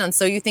host on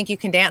So You Think You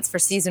Can Dance for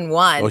season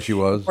 1. Oh, she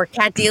was? Where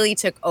Kat Deely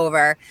took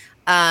over.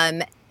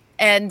 And,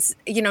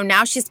 you know,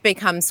 now she's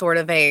become sort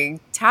of a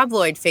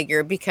tabloid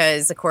figure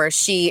because, of course,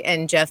 she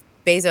and Jeff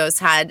Bezos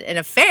had an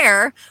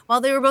affair while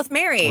they were both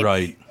married.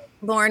 Right.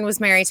 Lauren was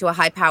married to a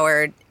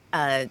high-powered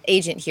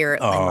agent here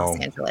in Los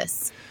Oh.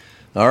 Angeles.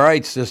 All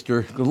right,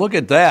 sister. Look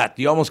at that.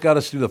 You almost got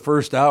us through the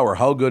first hour.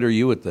 How good are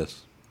you at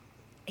this?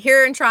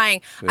 Here and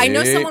trying. I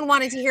know See? someone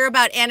wanted to hear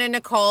about Anna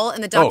Nicole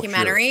and the Oh,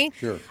 documentary.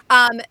 sure.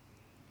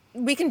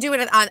 We can do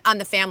it on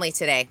the family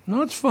today.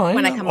 No, it's fine.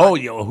 When I come oh,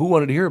 on. yeah. Who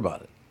wanted to hear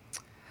about it?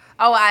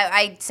 Oh,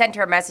 I sent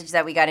her a message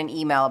that we got an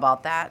email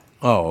about that.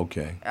 Oh,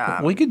 okay.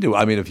 We could do.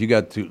 I mean, if you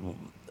got to,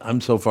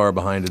 I'm so far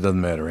behind, it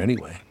doesn't matter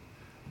anyway.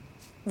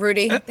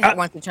 Rudy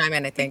wants to chime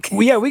in, I think.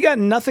 We got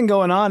nothing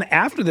going on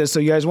after this, so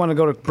you guys want to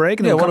go to break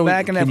and Yeah, then why come don't we-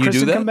 back and have can you do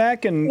Kristyn that? come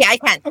back? And Yeah, I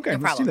can. Okay, No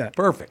let's do problem. that.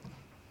 Perfect.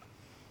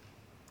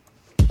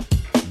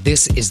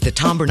 This is the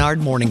Tom Barnard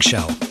Morning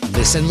Show.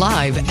 Listen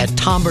live at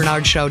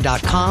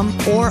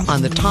tombarnardshow.com or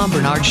on the Tom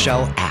Barnard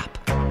Show app.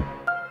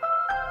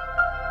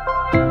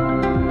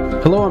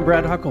 Hello, I'm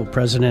Brad Huckle,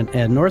 President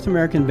at North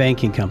American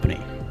Banking Company.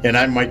 And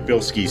I'm Mike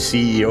Bilski,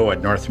 CEO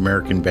at North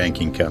American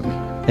Banking Company.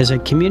 As a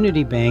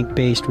community bank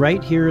based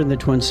right here in the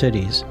Twin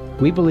Cities,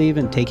 we believe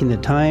in taking the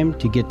time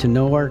to get to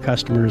know our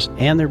customers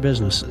and their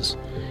businesses.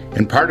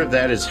 And part of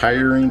that is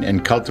hiring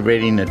and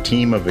cultivating a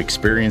team of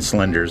experienced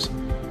lenders.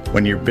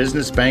 When your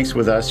business banks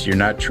with us, you're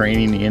not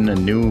training in a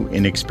new,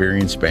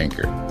 inexperienced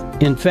banker.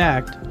 In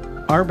fact,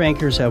 our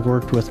bankers have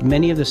worked with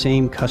many of the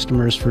same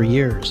customers for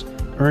years,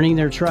 earning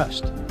their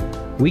trust.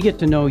 We get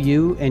to know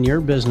you and your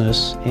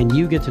business, and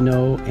you get to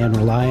know and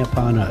rely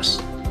upon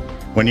us.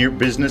 When your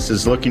business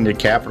is looking to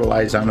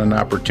capitalize on an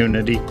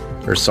opportunity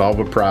or solve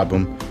a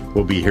problem,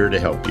 we'll be here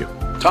to help you.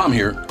 Tom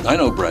here. I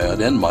know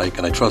Brad and Mike,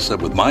 and I trust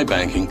that with my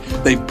banking,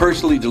 they've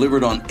personally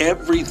delivered on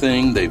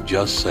everything they've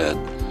just said.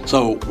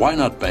 So why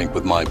not bank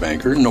with my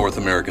banker, North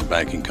American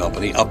Banking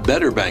Company, a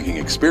better banking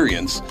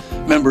experience,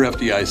 member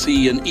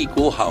FDIC, an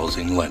equal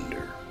housing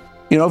lender.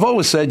 You know, I've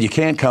always said you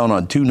can't count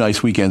on 2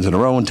 nice weekends in a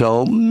row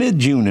until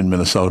mid-June in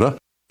Minnesota.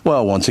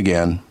 Well, once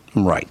again,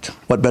 I'm right.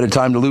 What better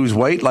time to lose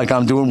weight like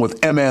I'm doing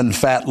with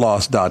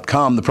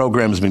mnfatloss.com. The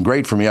program has been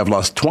great for me. I've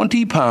lost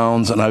 20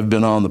 pounds, and I've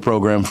been on the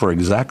program for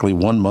exactly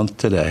 1 month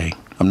today.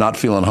 I'm not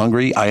feeling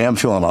hungry. I am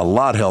feeling a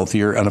lot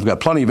healthier, and I've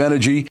got plenty of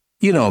energy.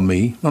 You know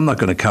me. I'm not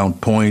going to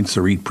count points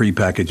or eat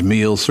prepackaged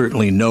meals.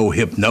 Certainly no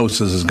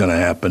hypnosis is going to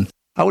happen.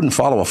 I wouldn't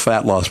follow a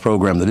fat loss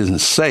program that isn't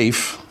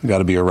safe. I got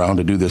to be around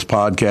to do this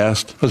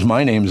podcast because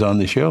my name's on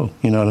the show.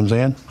 You know what I'm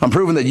saying? I'm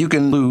proving that you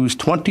can lose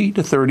 20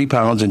 to 30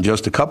 pounds in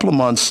just a couple of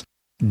months.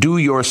 Do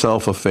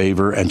yourself a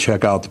favor and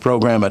check out the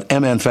program at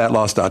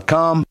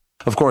mnfatloss.com.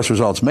 Of course,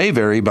 results may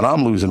vary, but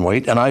I'm losing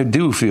weight and I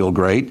do feel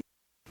great.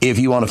 If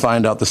you want to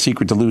find out the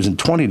secret to losing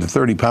 20 to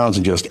 30 pounds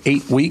in just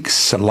 8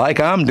 weeks, like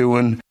I'm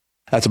doing,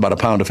 that's about a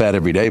pound of fat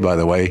every day, by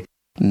the way.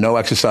 No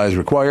exercise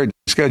required.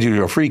 Schedule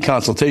your free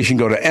consultation.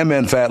 Go to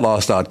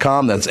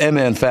mnfatloss.com. That's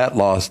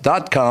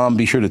mnfatloss.com.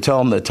 Be sure to tell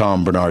them that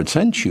Tom Barnard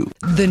sent you.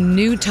 The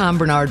new Tom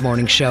Barnard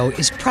Morning Show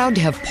is proud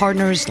to have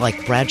partners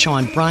like Bradshaw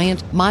and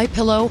Bryant,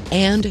 MyPillow,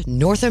 and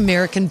North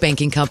American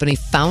Banking Company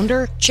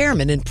founder,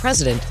 chairman, and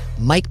president,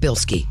 Mike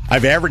Bilski.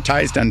 I've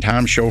advertised on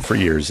Tom's show for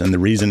years, and the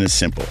reason is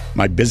simple.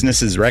 My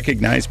business is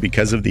recognized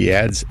because of the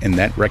ads, and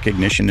that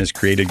recognition has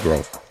created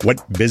growth.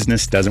 What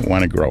business doesn't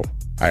want to grow?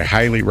 I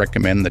highly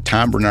recommend the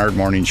Tom Barnard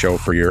Morning Show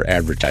for your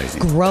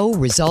advertising. Grow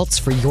results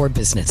for your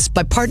business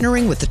by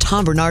partnering with the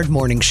Tom Barnard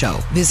Morning Show.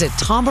 Visit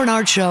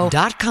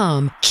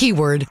tombarnardshow.com,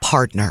 keyword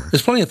partner.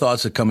 There's plenty of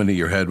thoughts that come into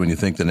your head when you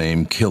think the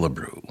name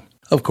Killebrew.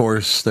 Of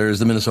course, there's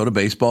the Minnesota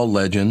baseball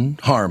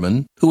legend,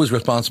 Harmon, who was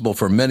responsible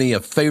for many a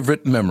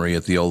favorite memory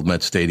at the old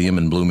Met Stadium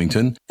in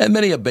Bloomington, and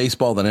many a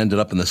baseball that ended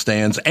up in the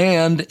stands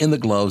and in the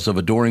gloves of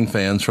adoring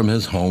fans from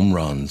his home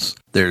runs.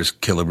 There's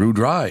Killebrew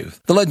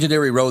Drive, the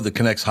legendary road that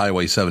connects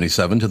Highway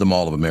 77 to the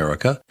Mall of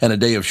America, and a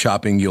day of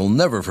shopping you'll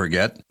never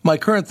forget. My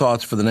current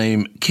thoughts for the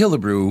name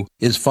Killebrew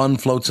is fun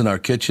floats in our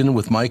kitchen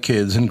with my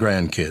kids and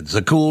grandkids,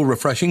 a cool,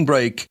 refreshing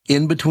break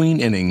in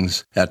between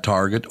innings at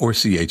Target or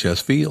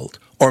CHS Field.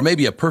 Or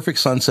maybe a perfect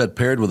sunset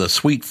paired with a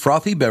sweet,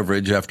 frothy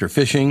beverage after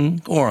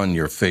fishing or on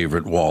your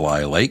favorite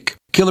walleye lake.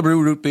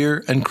 Killebrew root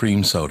beer and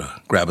cream soda.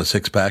 Grab a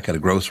 6-pack at a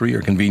grocery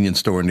or convenience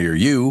store near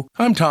you.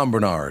 I'm Tom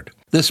Barnard.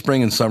 This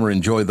spring and summer,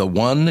 enjoy the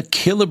one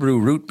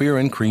Killebrew root beer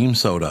and cream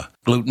soda.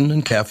 Gluten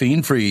and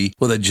caffeine-free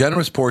with a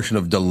generous portion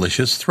of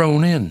delicious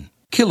thrown in.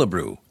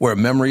 Killebrew, where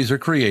memories are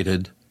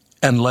created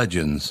and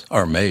legends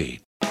are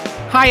made.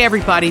 Hi,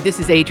 everybody. This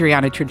is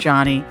Adriana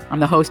Trajani. I'm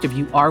the host of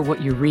You Are What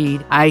You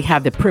Read. I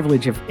have the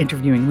privilege of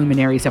interviewing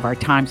luminaries of our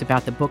times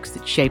about the books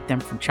that shaped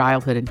them from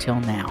childhood until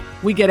now.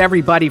 We get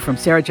everybody from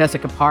Sarah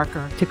Jessica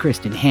Parker to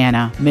Kristen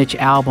Hanna, Mitch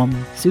Albom,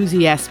 Susie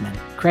Essman,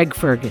 Craig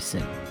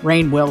Ferguson,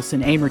 Rainn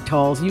Wilson, Amor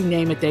Tolls, you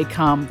name it, they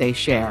come, they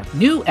share.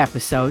 New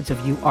episodes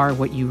of You Are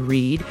What You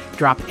Read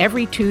drop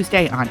every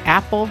Tuesday on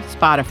Apple,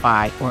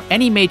 Spotify, or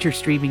any major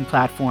streaming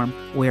platform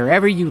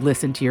wherever you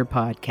listen to your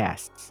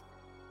podcasts.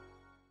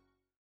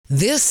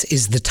 This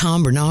is the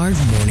Tom Barnard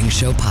Morning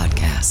Show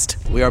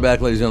podcast. We are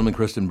back, ladies and gentlemen.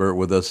 Kristyn Burtt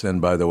with us.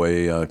 And by the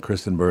way,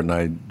 Kristyn Burtt and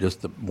I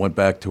just went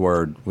back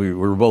to we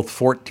were both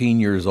 14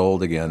 years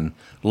old again,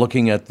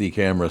 looking at the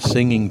camera,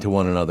 singing to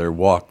one another,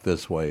 Walk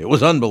This Way. It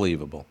was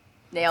unbelievable.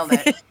 Nailed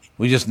it.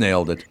 We just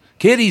nailed it.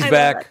 Kitty's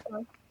back.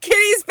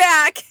 Kitty's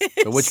back.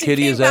 So which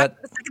kitty is that?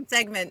 The second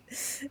segment.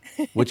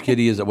 Which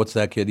kitty is it? What's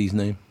that kitty's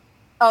name?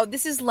 Oh,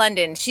 this is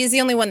London. She's the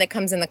only one that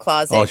comes in the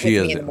closet with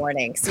me in the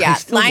mornings. Yeah, I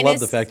still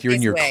love the fact you're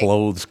in your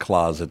clothes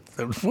closet.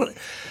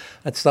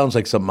 That sounds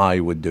like something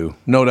I would do.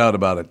 No doubt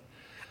about it.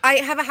 I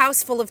have a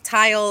house full of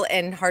tile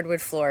and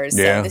hardwood floors,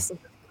 so this is the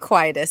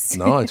quietest.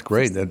 No, it's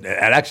great.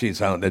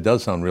 It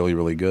does sound really,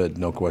 really good.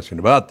 No question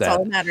about that. That's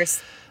all that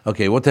matters.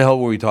 Okay, what the hell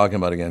were we talking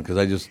about again? Because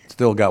I just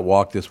still got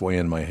Walk This Way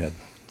in my head.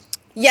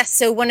 Yes,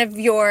 so one of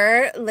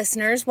your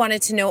listeners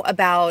wanted to know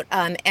about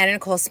Anna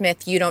Nicole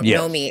Smith, You Don't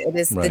Know Me. It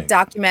is the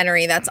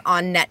documentary that's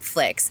on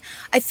Netflix.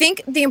 I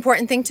think the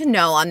important thing to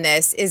know on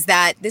this is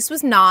that this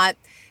was not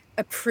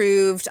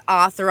approved,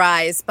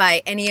 authorized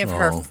by any of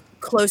her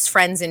close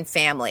friends and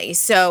family.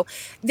 So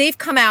they've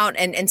come out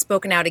and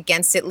spoken out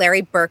against it.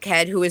 Larry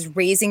Burkhead, who is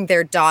raising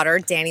their daughter,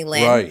 Danny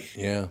Lynn. Right,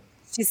 yeah.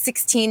 She's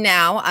 16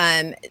 now.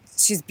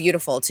 She's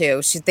beautiful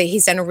too.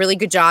 He's done a really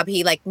good job.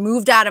 He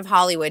moved out of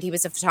Hollywood. He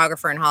was a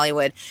photographer in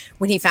Hollywood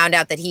when he found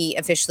out that he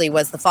officially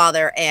was the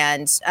father,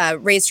 and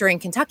raised her in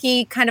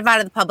Kentucky, kind of out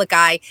of the public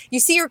eye. You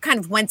see her kind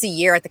of once a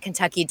year at the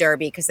Kentucky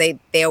Derby because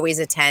they always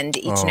attend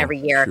each and every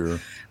year. Sure.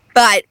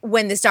 But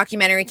when this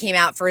documentary came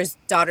out for his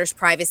daughter's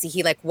privacy,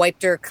 he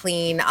wiped her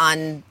clean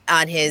on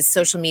his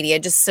social media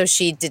just so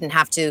she didn't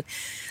have to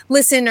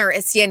listen or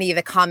see any of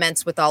the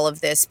comments with all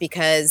of this,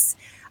 because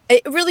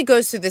it really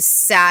goes through this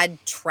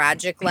sad,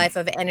 tragic life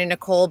of Anna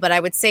Nicole, but I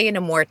would say in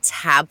a more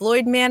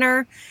tabloid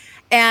manner.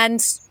 And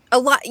a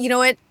lot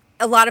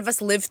of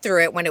us lived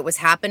through it when it was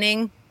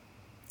happening.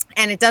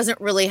 And it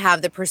doesn't really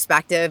have the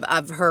perspective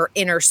of her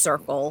inner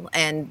circle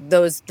and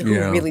those who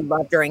really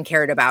loved her and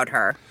cared about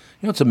her.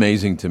 You know what's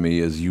amazing to me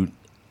is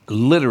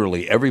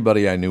literally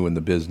everybody I knew in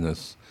the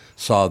business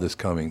saw this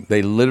coming.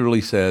 They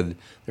literally said,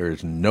 there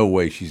is no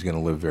way she's going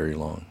to live very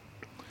long.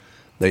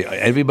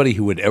 Everybody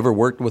who had ever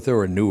worked with her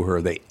or knew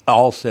her, they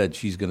all said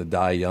she's going to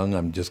die young.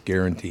 I'm just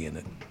guaranteeing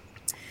it.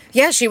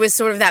 Yeah, she was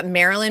sort of that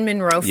Marilyn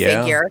Monroe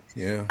figure.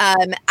 Yeah.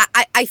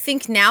 I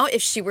think now,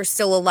 if she were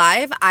still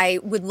alive, I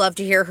would love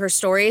to hear her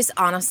stories,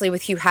 honestly,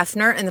 with Hugh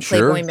Hefner and the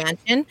Playboy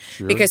Mansion,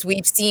 because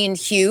we've seen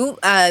Hugh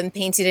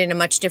painted in a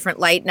much different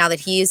light now that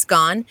he is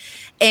gone.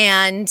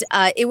 And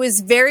it was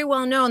very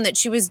well known that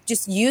she was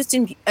just used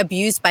and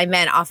abused by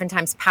men,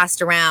 oftentimes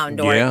passed around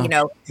or,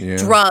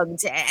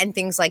 drugged and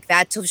things like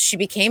that till she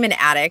became an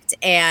addict.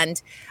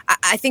 And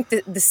I think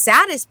the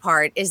saddest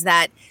part is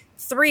that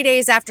 3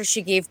 days after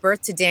she gave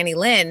birth to Danny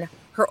Lynn,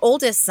 her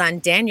oldest son,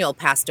 Daniel,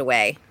 passed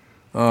away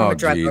from a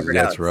drug overdose.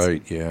 That's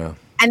right, yeah.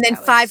 And then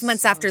 5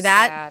 months after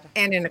that,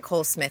 Anna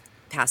Nicole Smith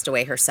passed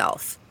away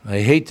herself.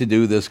 I hate to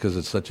do this because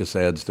it's such a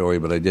sad story,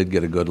 but I did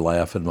get a good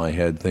laugh in my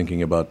head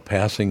thinking about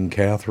passing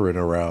Catherine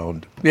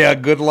around. Yeah,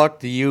 good luck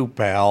to you,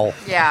 pal.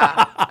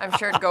 Yeah, I'm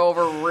sure it'd go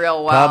over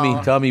real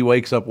well. Tommy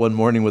wakes up one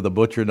morning with a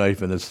butcher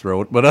knife in his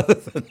throat, but other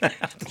than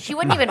that... She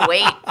wouldn't even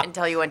wait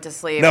until you went to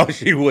sleep. No,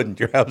 she wouldn't.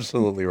 You're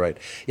absolutely right.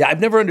 Yeah,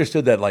 I've never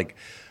understood that,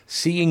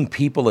 seeing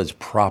people as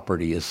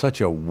property is such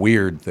a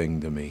weird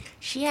thing to me.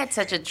 She had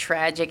such a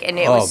tragic, and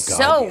it was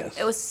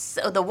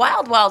the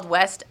wild, wild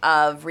west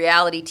of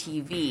reality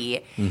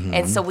TV. Mm-hmm.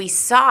 And so we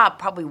saw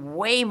probably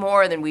way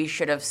more than we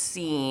should have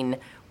seen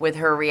with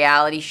her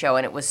reality show.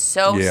 And it was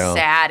so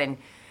sad. And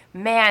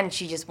man,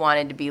 she just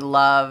wanted to be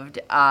loved.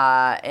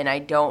 And I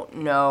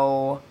don't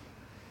know.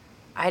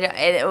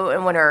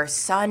 And when her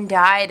son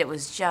died, it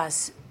was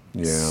just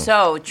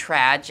so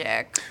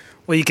tragic.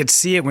 Well, you could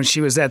see it when she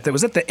was at the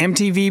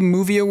MTV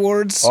Movie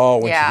Awards? Oh,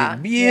 when she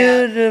did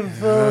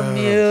beautiful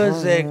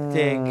music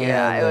together.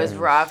 Yeah, it was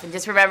rough. And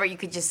just remember, you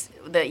could just,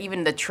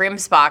 even the trim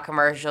spot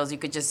commercials, you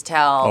could just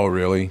tell. Oh,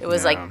 really? It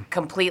was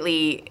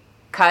completely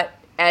cut,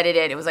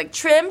 edited. It was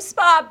trim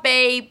spot,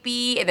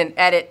 baby. And then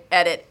edit.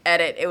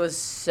 It was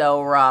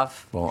so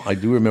rough. Well, I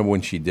do remember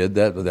when she did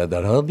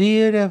that whole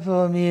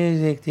beautiful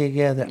music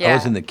together. Yeah. I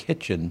was in the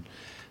kitchen,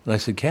 and I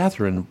said,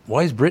 Catherine,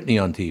 why is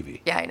Britney on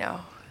TV? Yeah, I know.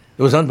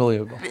 It was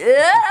unbelievable.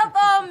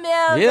 Beautiful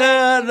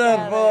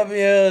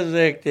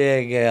music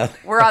together.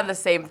 We're on the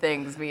same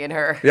things, me and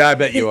her. Yeah, I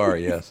bet you are,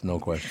 yes, no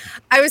question.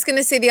 I was going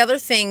to say the other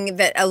thing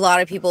that a lot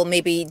of people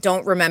maybe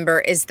don't remember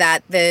is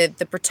that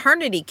the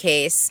paternity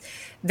case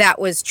that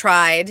was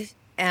tried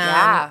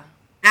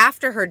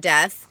after her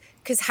death,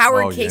 because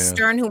Howard K.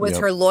 Stern, who was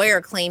her lawyer,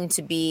 claimed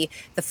to be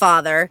the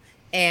father,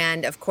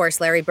 and of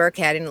course Larry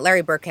Burkhead. And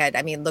Larry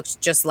Burkhead, looks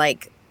just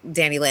like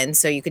Danny Lynn,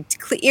 so you could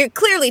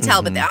clearly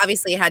tell, but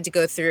obviously it had to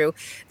go through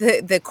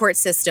the court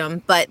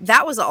system. But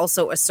that was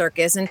also a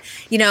circus. And,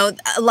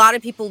 a lot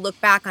of people look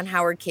back on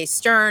Howard K.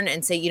 Stern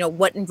and say,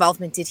 what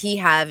involvement did he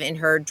have in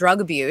her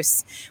drug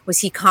abuse? Was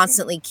he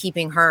constantly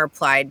keeping her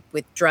plied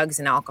with drugs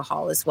and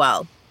alcohol as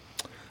well?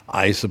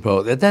 I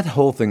suppose that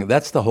whole thing,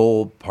 that's the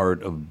whole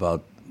part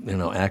about,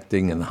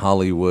 acting and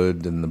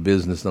Hollywood and the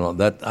business and all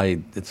that.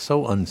 It's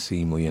so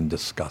unseemly and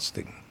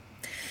disgusting.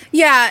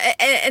 Yeah,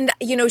 and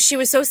she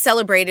was so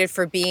celebrated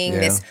for being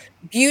this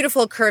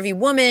beautiful, curvy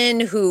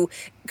woman who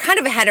kind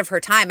of ahead of her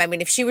time.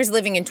 If she was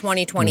living in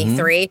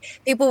 2023,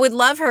 people would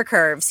love her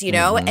curves,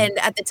 and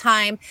at the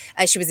time,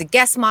 she was a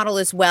guest model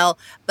as well.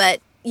 But,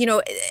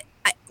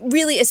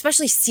 really,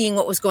 especially seeing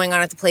what was going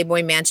on at the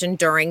Playboy Mansion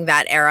during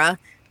that era,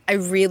 I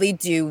really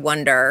do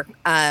wonder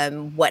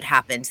what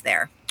happened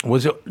there.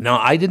 Now,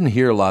 I didn't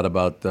hear a lot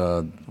about,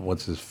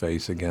 what's his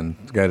face again,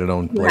 the guy that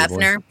owned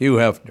Playboy. Hugh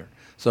Hefner.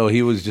 So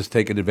he was just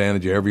taking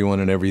advantage of everyone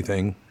and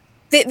everything.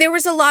 There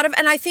was a lot of,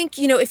 and I think,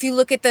 if you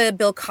look at the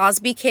Bill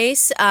Cosby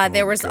case,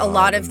 there was a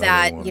lot of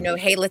that,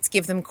 hey, let's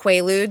give them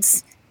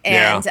Quaaludes.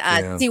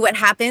 and see what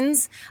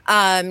happens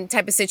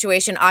type of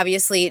situation.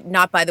 Obviously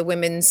not by the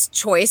women's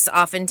choice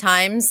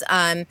oftentimes,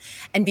 and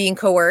being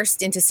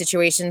coerced into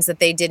situations that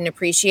they didn't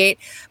appreciate,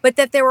 but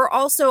that there were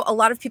also a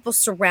lot of people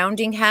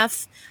surrounding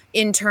Hef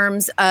in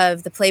terms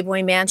of the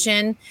Playboy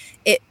Mansion.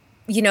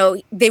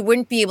 They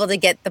wouldn't be able to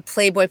get the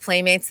Playboy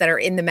Playmates that are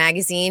in the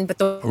magazine, but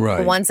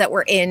the ones that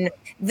were in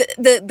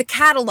the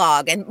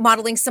catalog and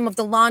modeling some of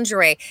the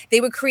lingerie, they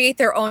would create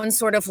their own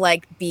sort of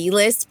like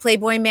B-list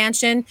Playboy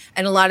Mansion.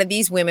 And a lot of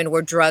these women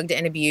were drugged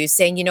and abused,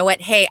 saying, you know what,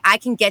 hey, I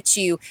can get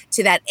you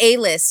to that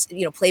A-list,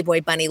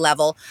 Playboy bunny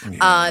level.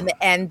 Yeah.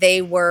 And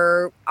they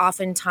were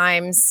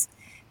oftentimes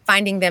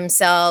finding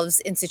themselves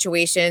in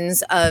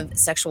situations of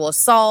sexual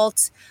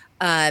assault,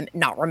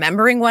 not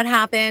remembering what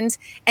happened.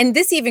 And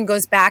this even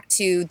goes back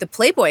to the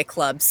Playboy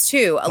clubs,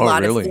 too. A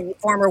lot of the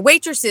former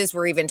waitresses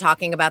were even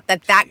talking about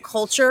that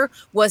culture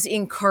was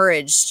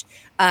encouraged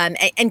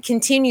and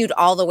continued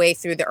all the way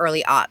through the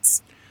early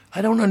aughts.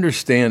 I don't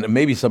understand.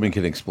 Maybe somebody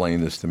can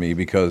explain this to me,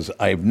 because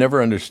I've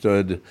never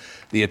understood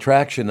the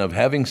attraction of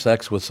having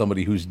sex with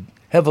somebody who's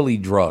heavily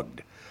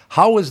drugged.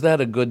 How is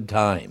that a good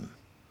time?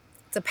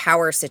 It's a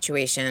power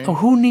situation. Oh,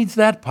 who needs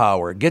that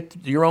power? Get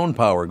your own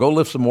power. Go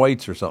lift some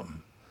weights or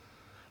something.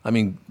 I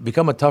mean,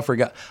 become a tougher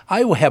guy.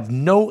 I have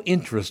no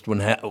interest with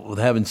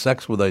having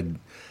sex with a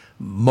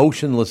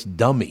motionless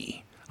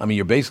dummy. I mean,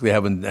 you're basically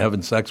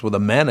having sex with a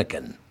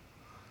mannequin.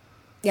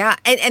 Yeah,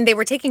 and they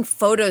were taking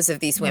photos of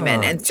these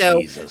women. And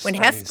so when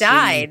Hef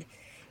died,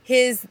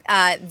 his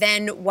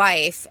then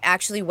wife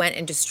actually went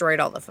and destroyed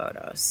all the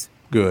photos.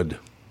 Good.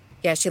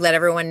 Yeah, she let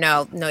everyone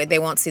know, no, they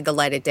won't see the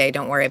light of day.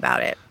 Don't worry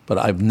about it. But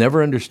I've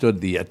never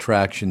understood the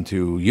attraction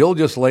to, you'll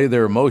just lay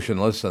there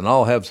motionless and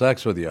I'll have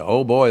sex with you.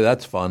 Oh, boy,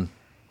 that's fun.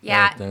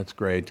 Yeah. That's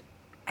great.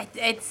 I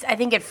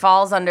think it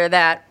falls under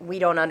that we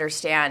don't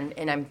understand,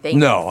 and I'm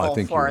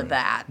thankful for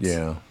that.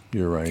 Yeah,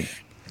 you're right.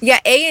 Yeah,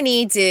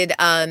 A&E did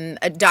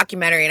a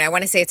documentary, and I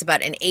want to say it's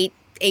about an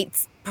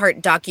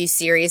eight-part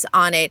docu-series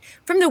on it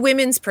from the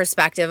women's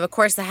perspective. Of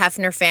course, the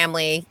Hefner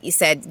family, you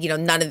said,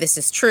 none of this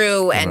is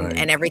true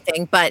and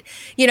everything, but,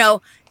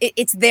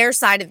 it's their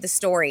side of the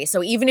story.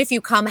 So even if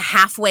you come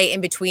halfway in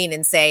between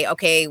and say,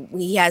 okay,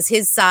 he has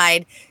his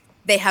side,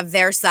 they have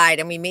their side,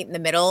 and we meet in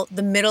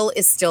the middle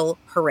is still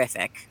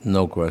horrific.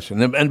 No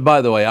question. And by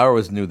the way, I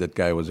always knew that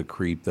guy was a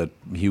creep, that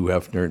Hugh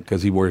Hefner,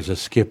 because he wears a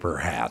skipper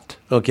hat.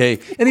 Okay?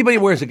 Anybody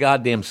who wears a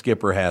goddamn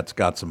skipper hat's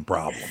got some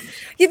problems.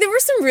 Yeah, there were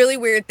some really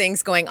weird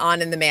things going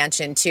on in the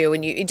mansion, too,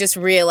 and you just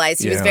realize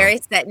he was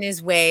very set in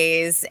his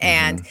ways,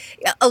 and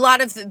a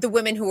lot of the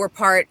women who were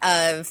part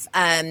of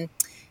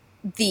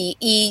the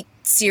E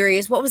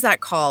series, what was that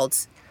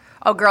called?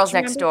 Oh, Girls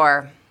Next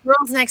Door.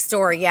 Girls Next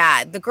Door,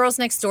 yeah, the Girls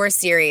Next Door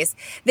series.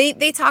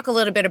 They talk a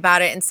little bit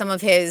about it and some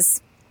of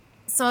his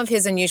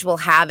unusual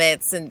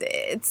habits, and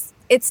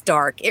it's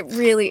dark. It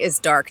really is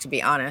dark, to be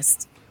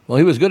honest. Well,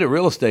 he was good at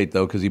real estate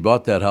though, because he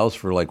bought that house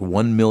for like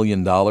 $1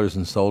 million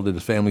and sold it.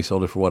 His family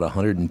sold it for what,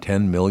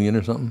 $110 million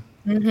or something.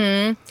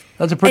 Mm-hmm.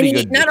 That's a pretty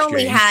good. And he not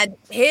only had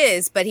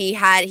his, but he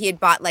had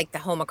bought like the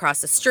home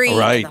across the street,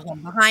 the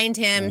home behind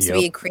him. So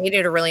he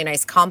created a really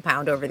nice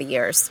compound over the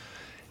years.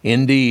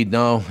 Indeed.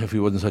 No, if he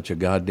wasn't such a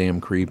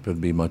goddamn creep,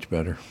 it'd be much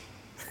better.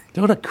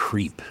 What a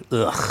creep.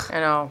 Ugh. I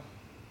know.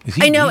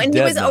 I know, and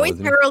he was always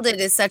heralded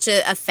as such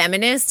a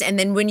feminist, and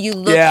then when you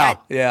look at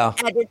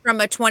it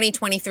from a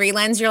 2023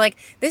 lens, you're like,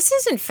 this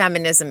isn't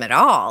feminism at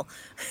all.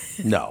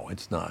 No,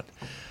 it's not.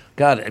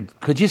 God,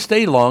 could you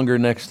stay longer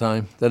next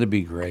time? That'd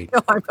be great.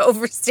 No, I've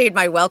overstayed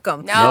my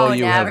welcome. No,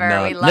 you never. have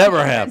not. We love never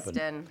you, happened.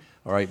 Kristyn.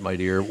 All right, my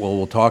dear. Well,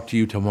 we'll talk to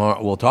you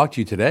tomorrow. We'll talk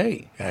to you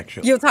today,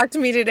 actually. You'll talk to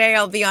me today.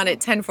 I'll be on at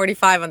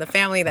 10:45 on the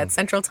Family. That's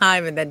Central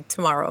Time, and then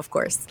tomorrow, of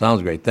course.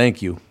 Sounds great.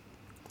 Thank you.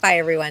 Bye,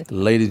 everyone.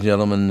 Ladies and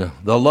gentlemen,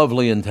 the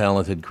lovely and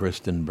talented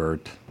Kristyn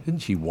Burtt. Isn't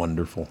she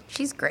wonderful?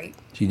 She's great.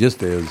 She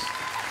just is.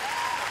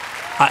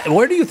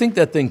 Where do you think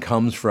that thing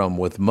comes from,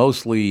 with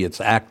mostly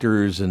it's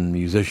actors and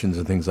musicians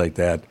and things like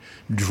that,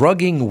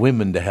 drugging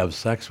women to have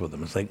sex with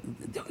them? It's like,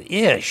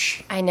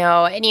 ish. I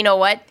know. And you know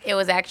what? It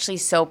was actually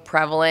so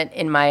prevalent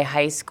in my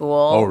high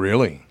school. Oh,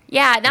 really?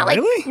 Yeah, not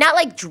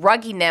like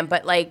drugging them,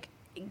 but like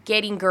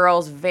getting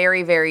girls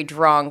very, very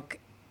drunk,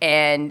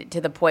 and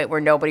to the point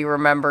where nobody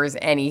remembers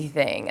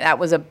anything. That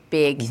was a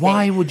big thing.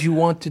 Why would you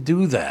want to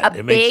do that?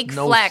 It makes big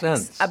no flex.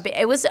 sense.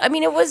 It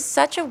was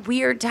such a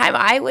weird time.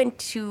 I went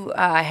to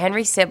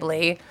Henry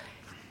Sibley,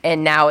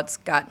 and now it's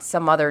got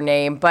some other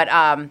name, but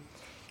well,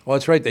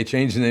 that's right. They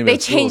changed the name. They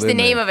changed the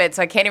name of it,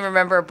 so I can't even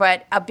remember.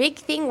 But a big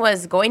thing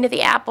was going to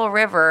the Apple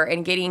River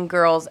and getting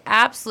girls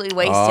absolutely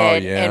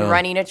wasted and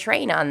running a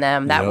train on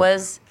them. That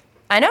was.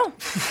 I know.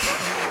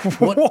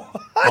 What?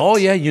 Oh,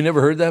 yeah, you never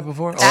heard that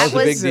before? That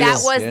was a big deal.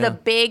 That was the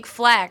big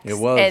flex. It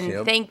was,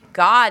 and thank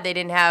God they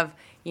didn't have,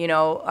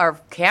 our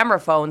camera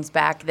phones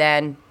back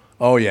then.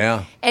 Oh,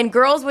 yeah. And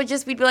girls would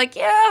just be like,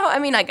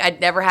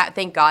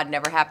 thank God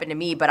never happened to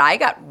me, but I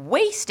got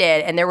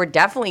wasted, and there were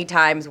definitely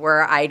times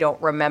where I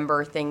don't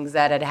remember things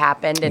that had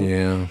happened.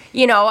 And,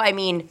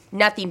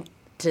 nothing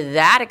to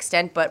that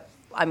extent, but,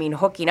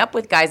 hooking up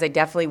with guys I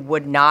definitely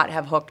would not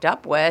have hooked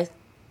up with.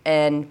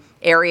 and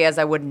areas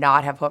I would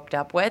not have hooked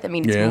up with. I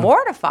mean, it's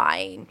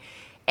mortifying.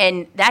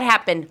 And that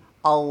happened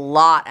a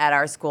lot at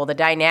our school. The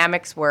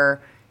dynamics were,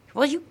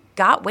 well, you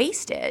got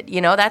wasted.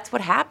 You know, that's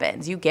what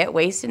happens. You get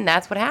wasted, and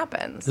that's what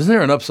happens. Isn't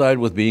there an upside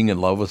with being in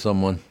love with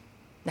someone?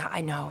 No,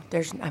 I know.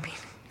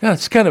 Yeah,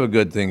 it's kind of a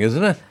good thing,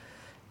 isn't it?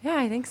 Yeah,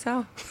 I think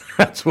so.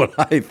 That's what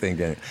I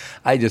think.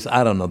 I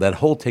don't know. That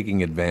whole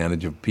taking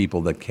advantage of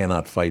people that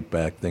cannot fight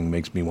back thing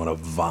makes me want to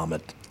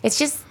vomit. It's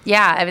just,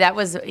 that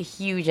was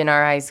huge in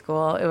our high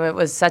school. It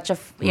was such a,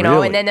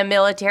 know, and then the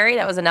military,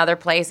 that was another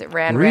place that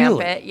ran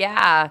rampant.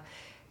 Yeah.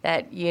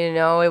 That,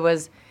 it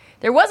was,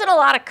 there wasn't a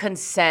lot of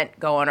consent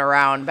going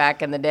around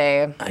back in the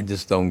day. I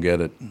just don't get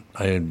it.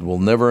 I will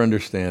never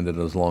understand it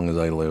as long as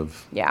I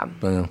live. Yeah.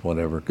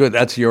 Whatever. Good.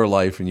 That's your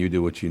life, and you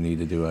do what you need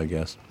to do, I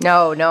guess.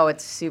 No,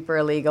 it's super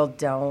illegal.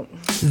 Don't.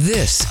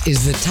 This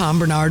is the Tom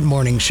Barnard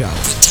Morning Show.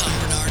 The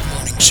Tom Barnard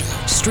Morning Show.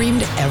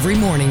 Streamed every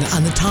morning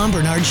on the Tom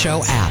Barnard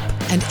Show app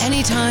and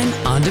anytime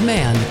on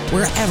demand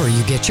wherever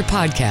you get your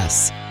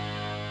podcasts.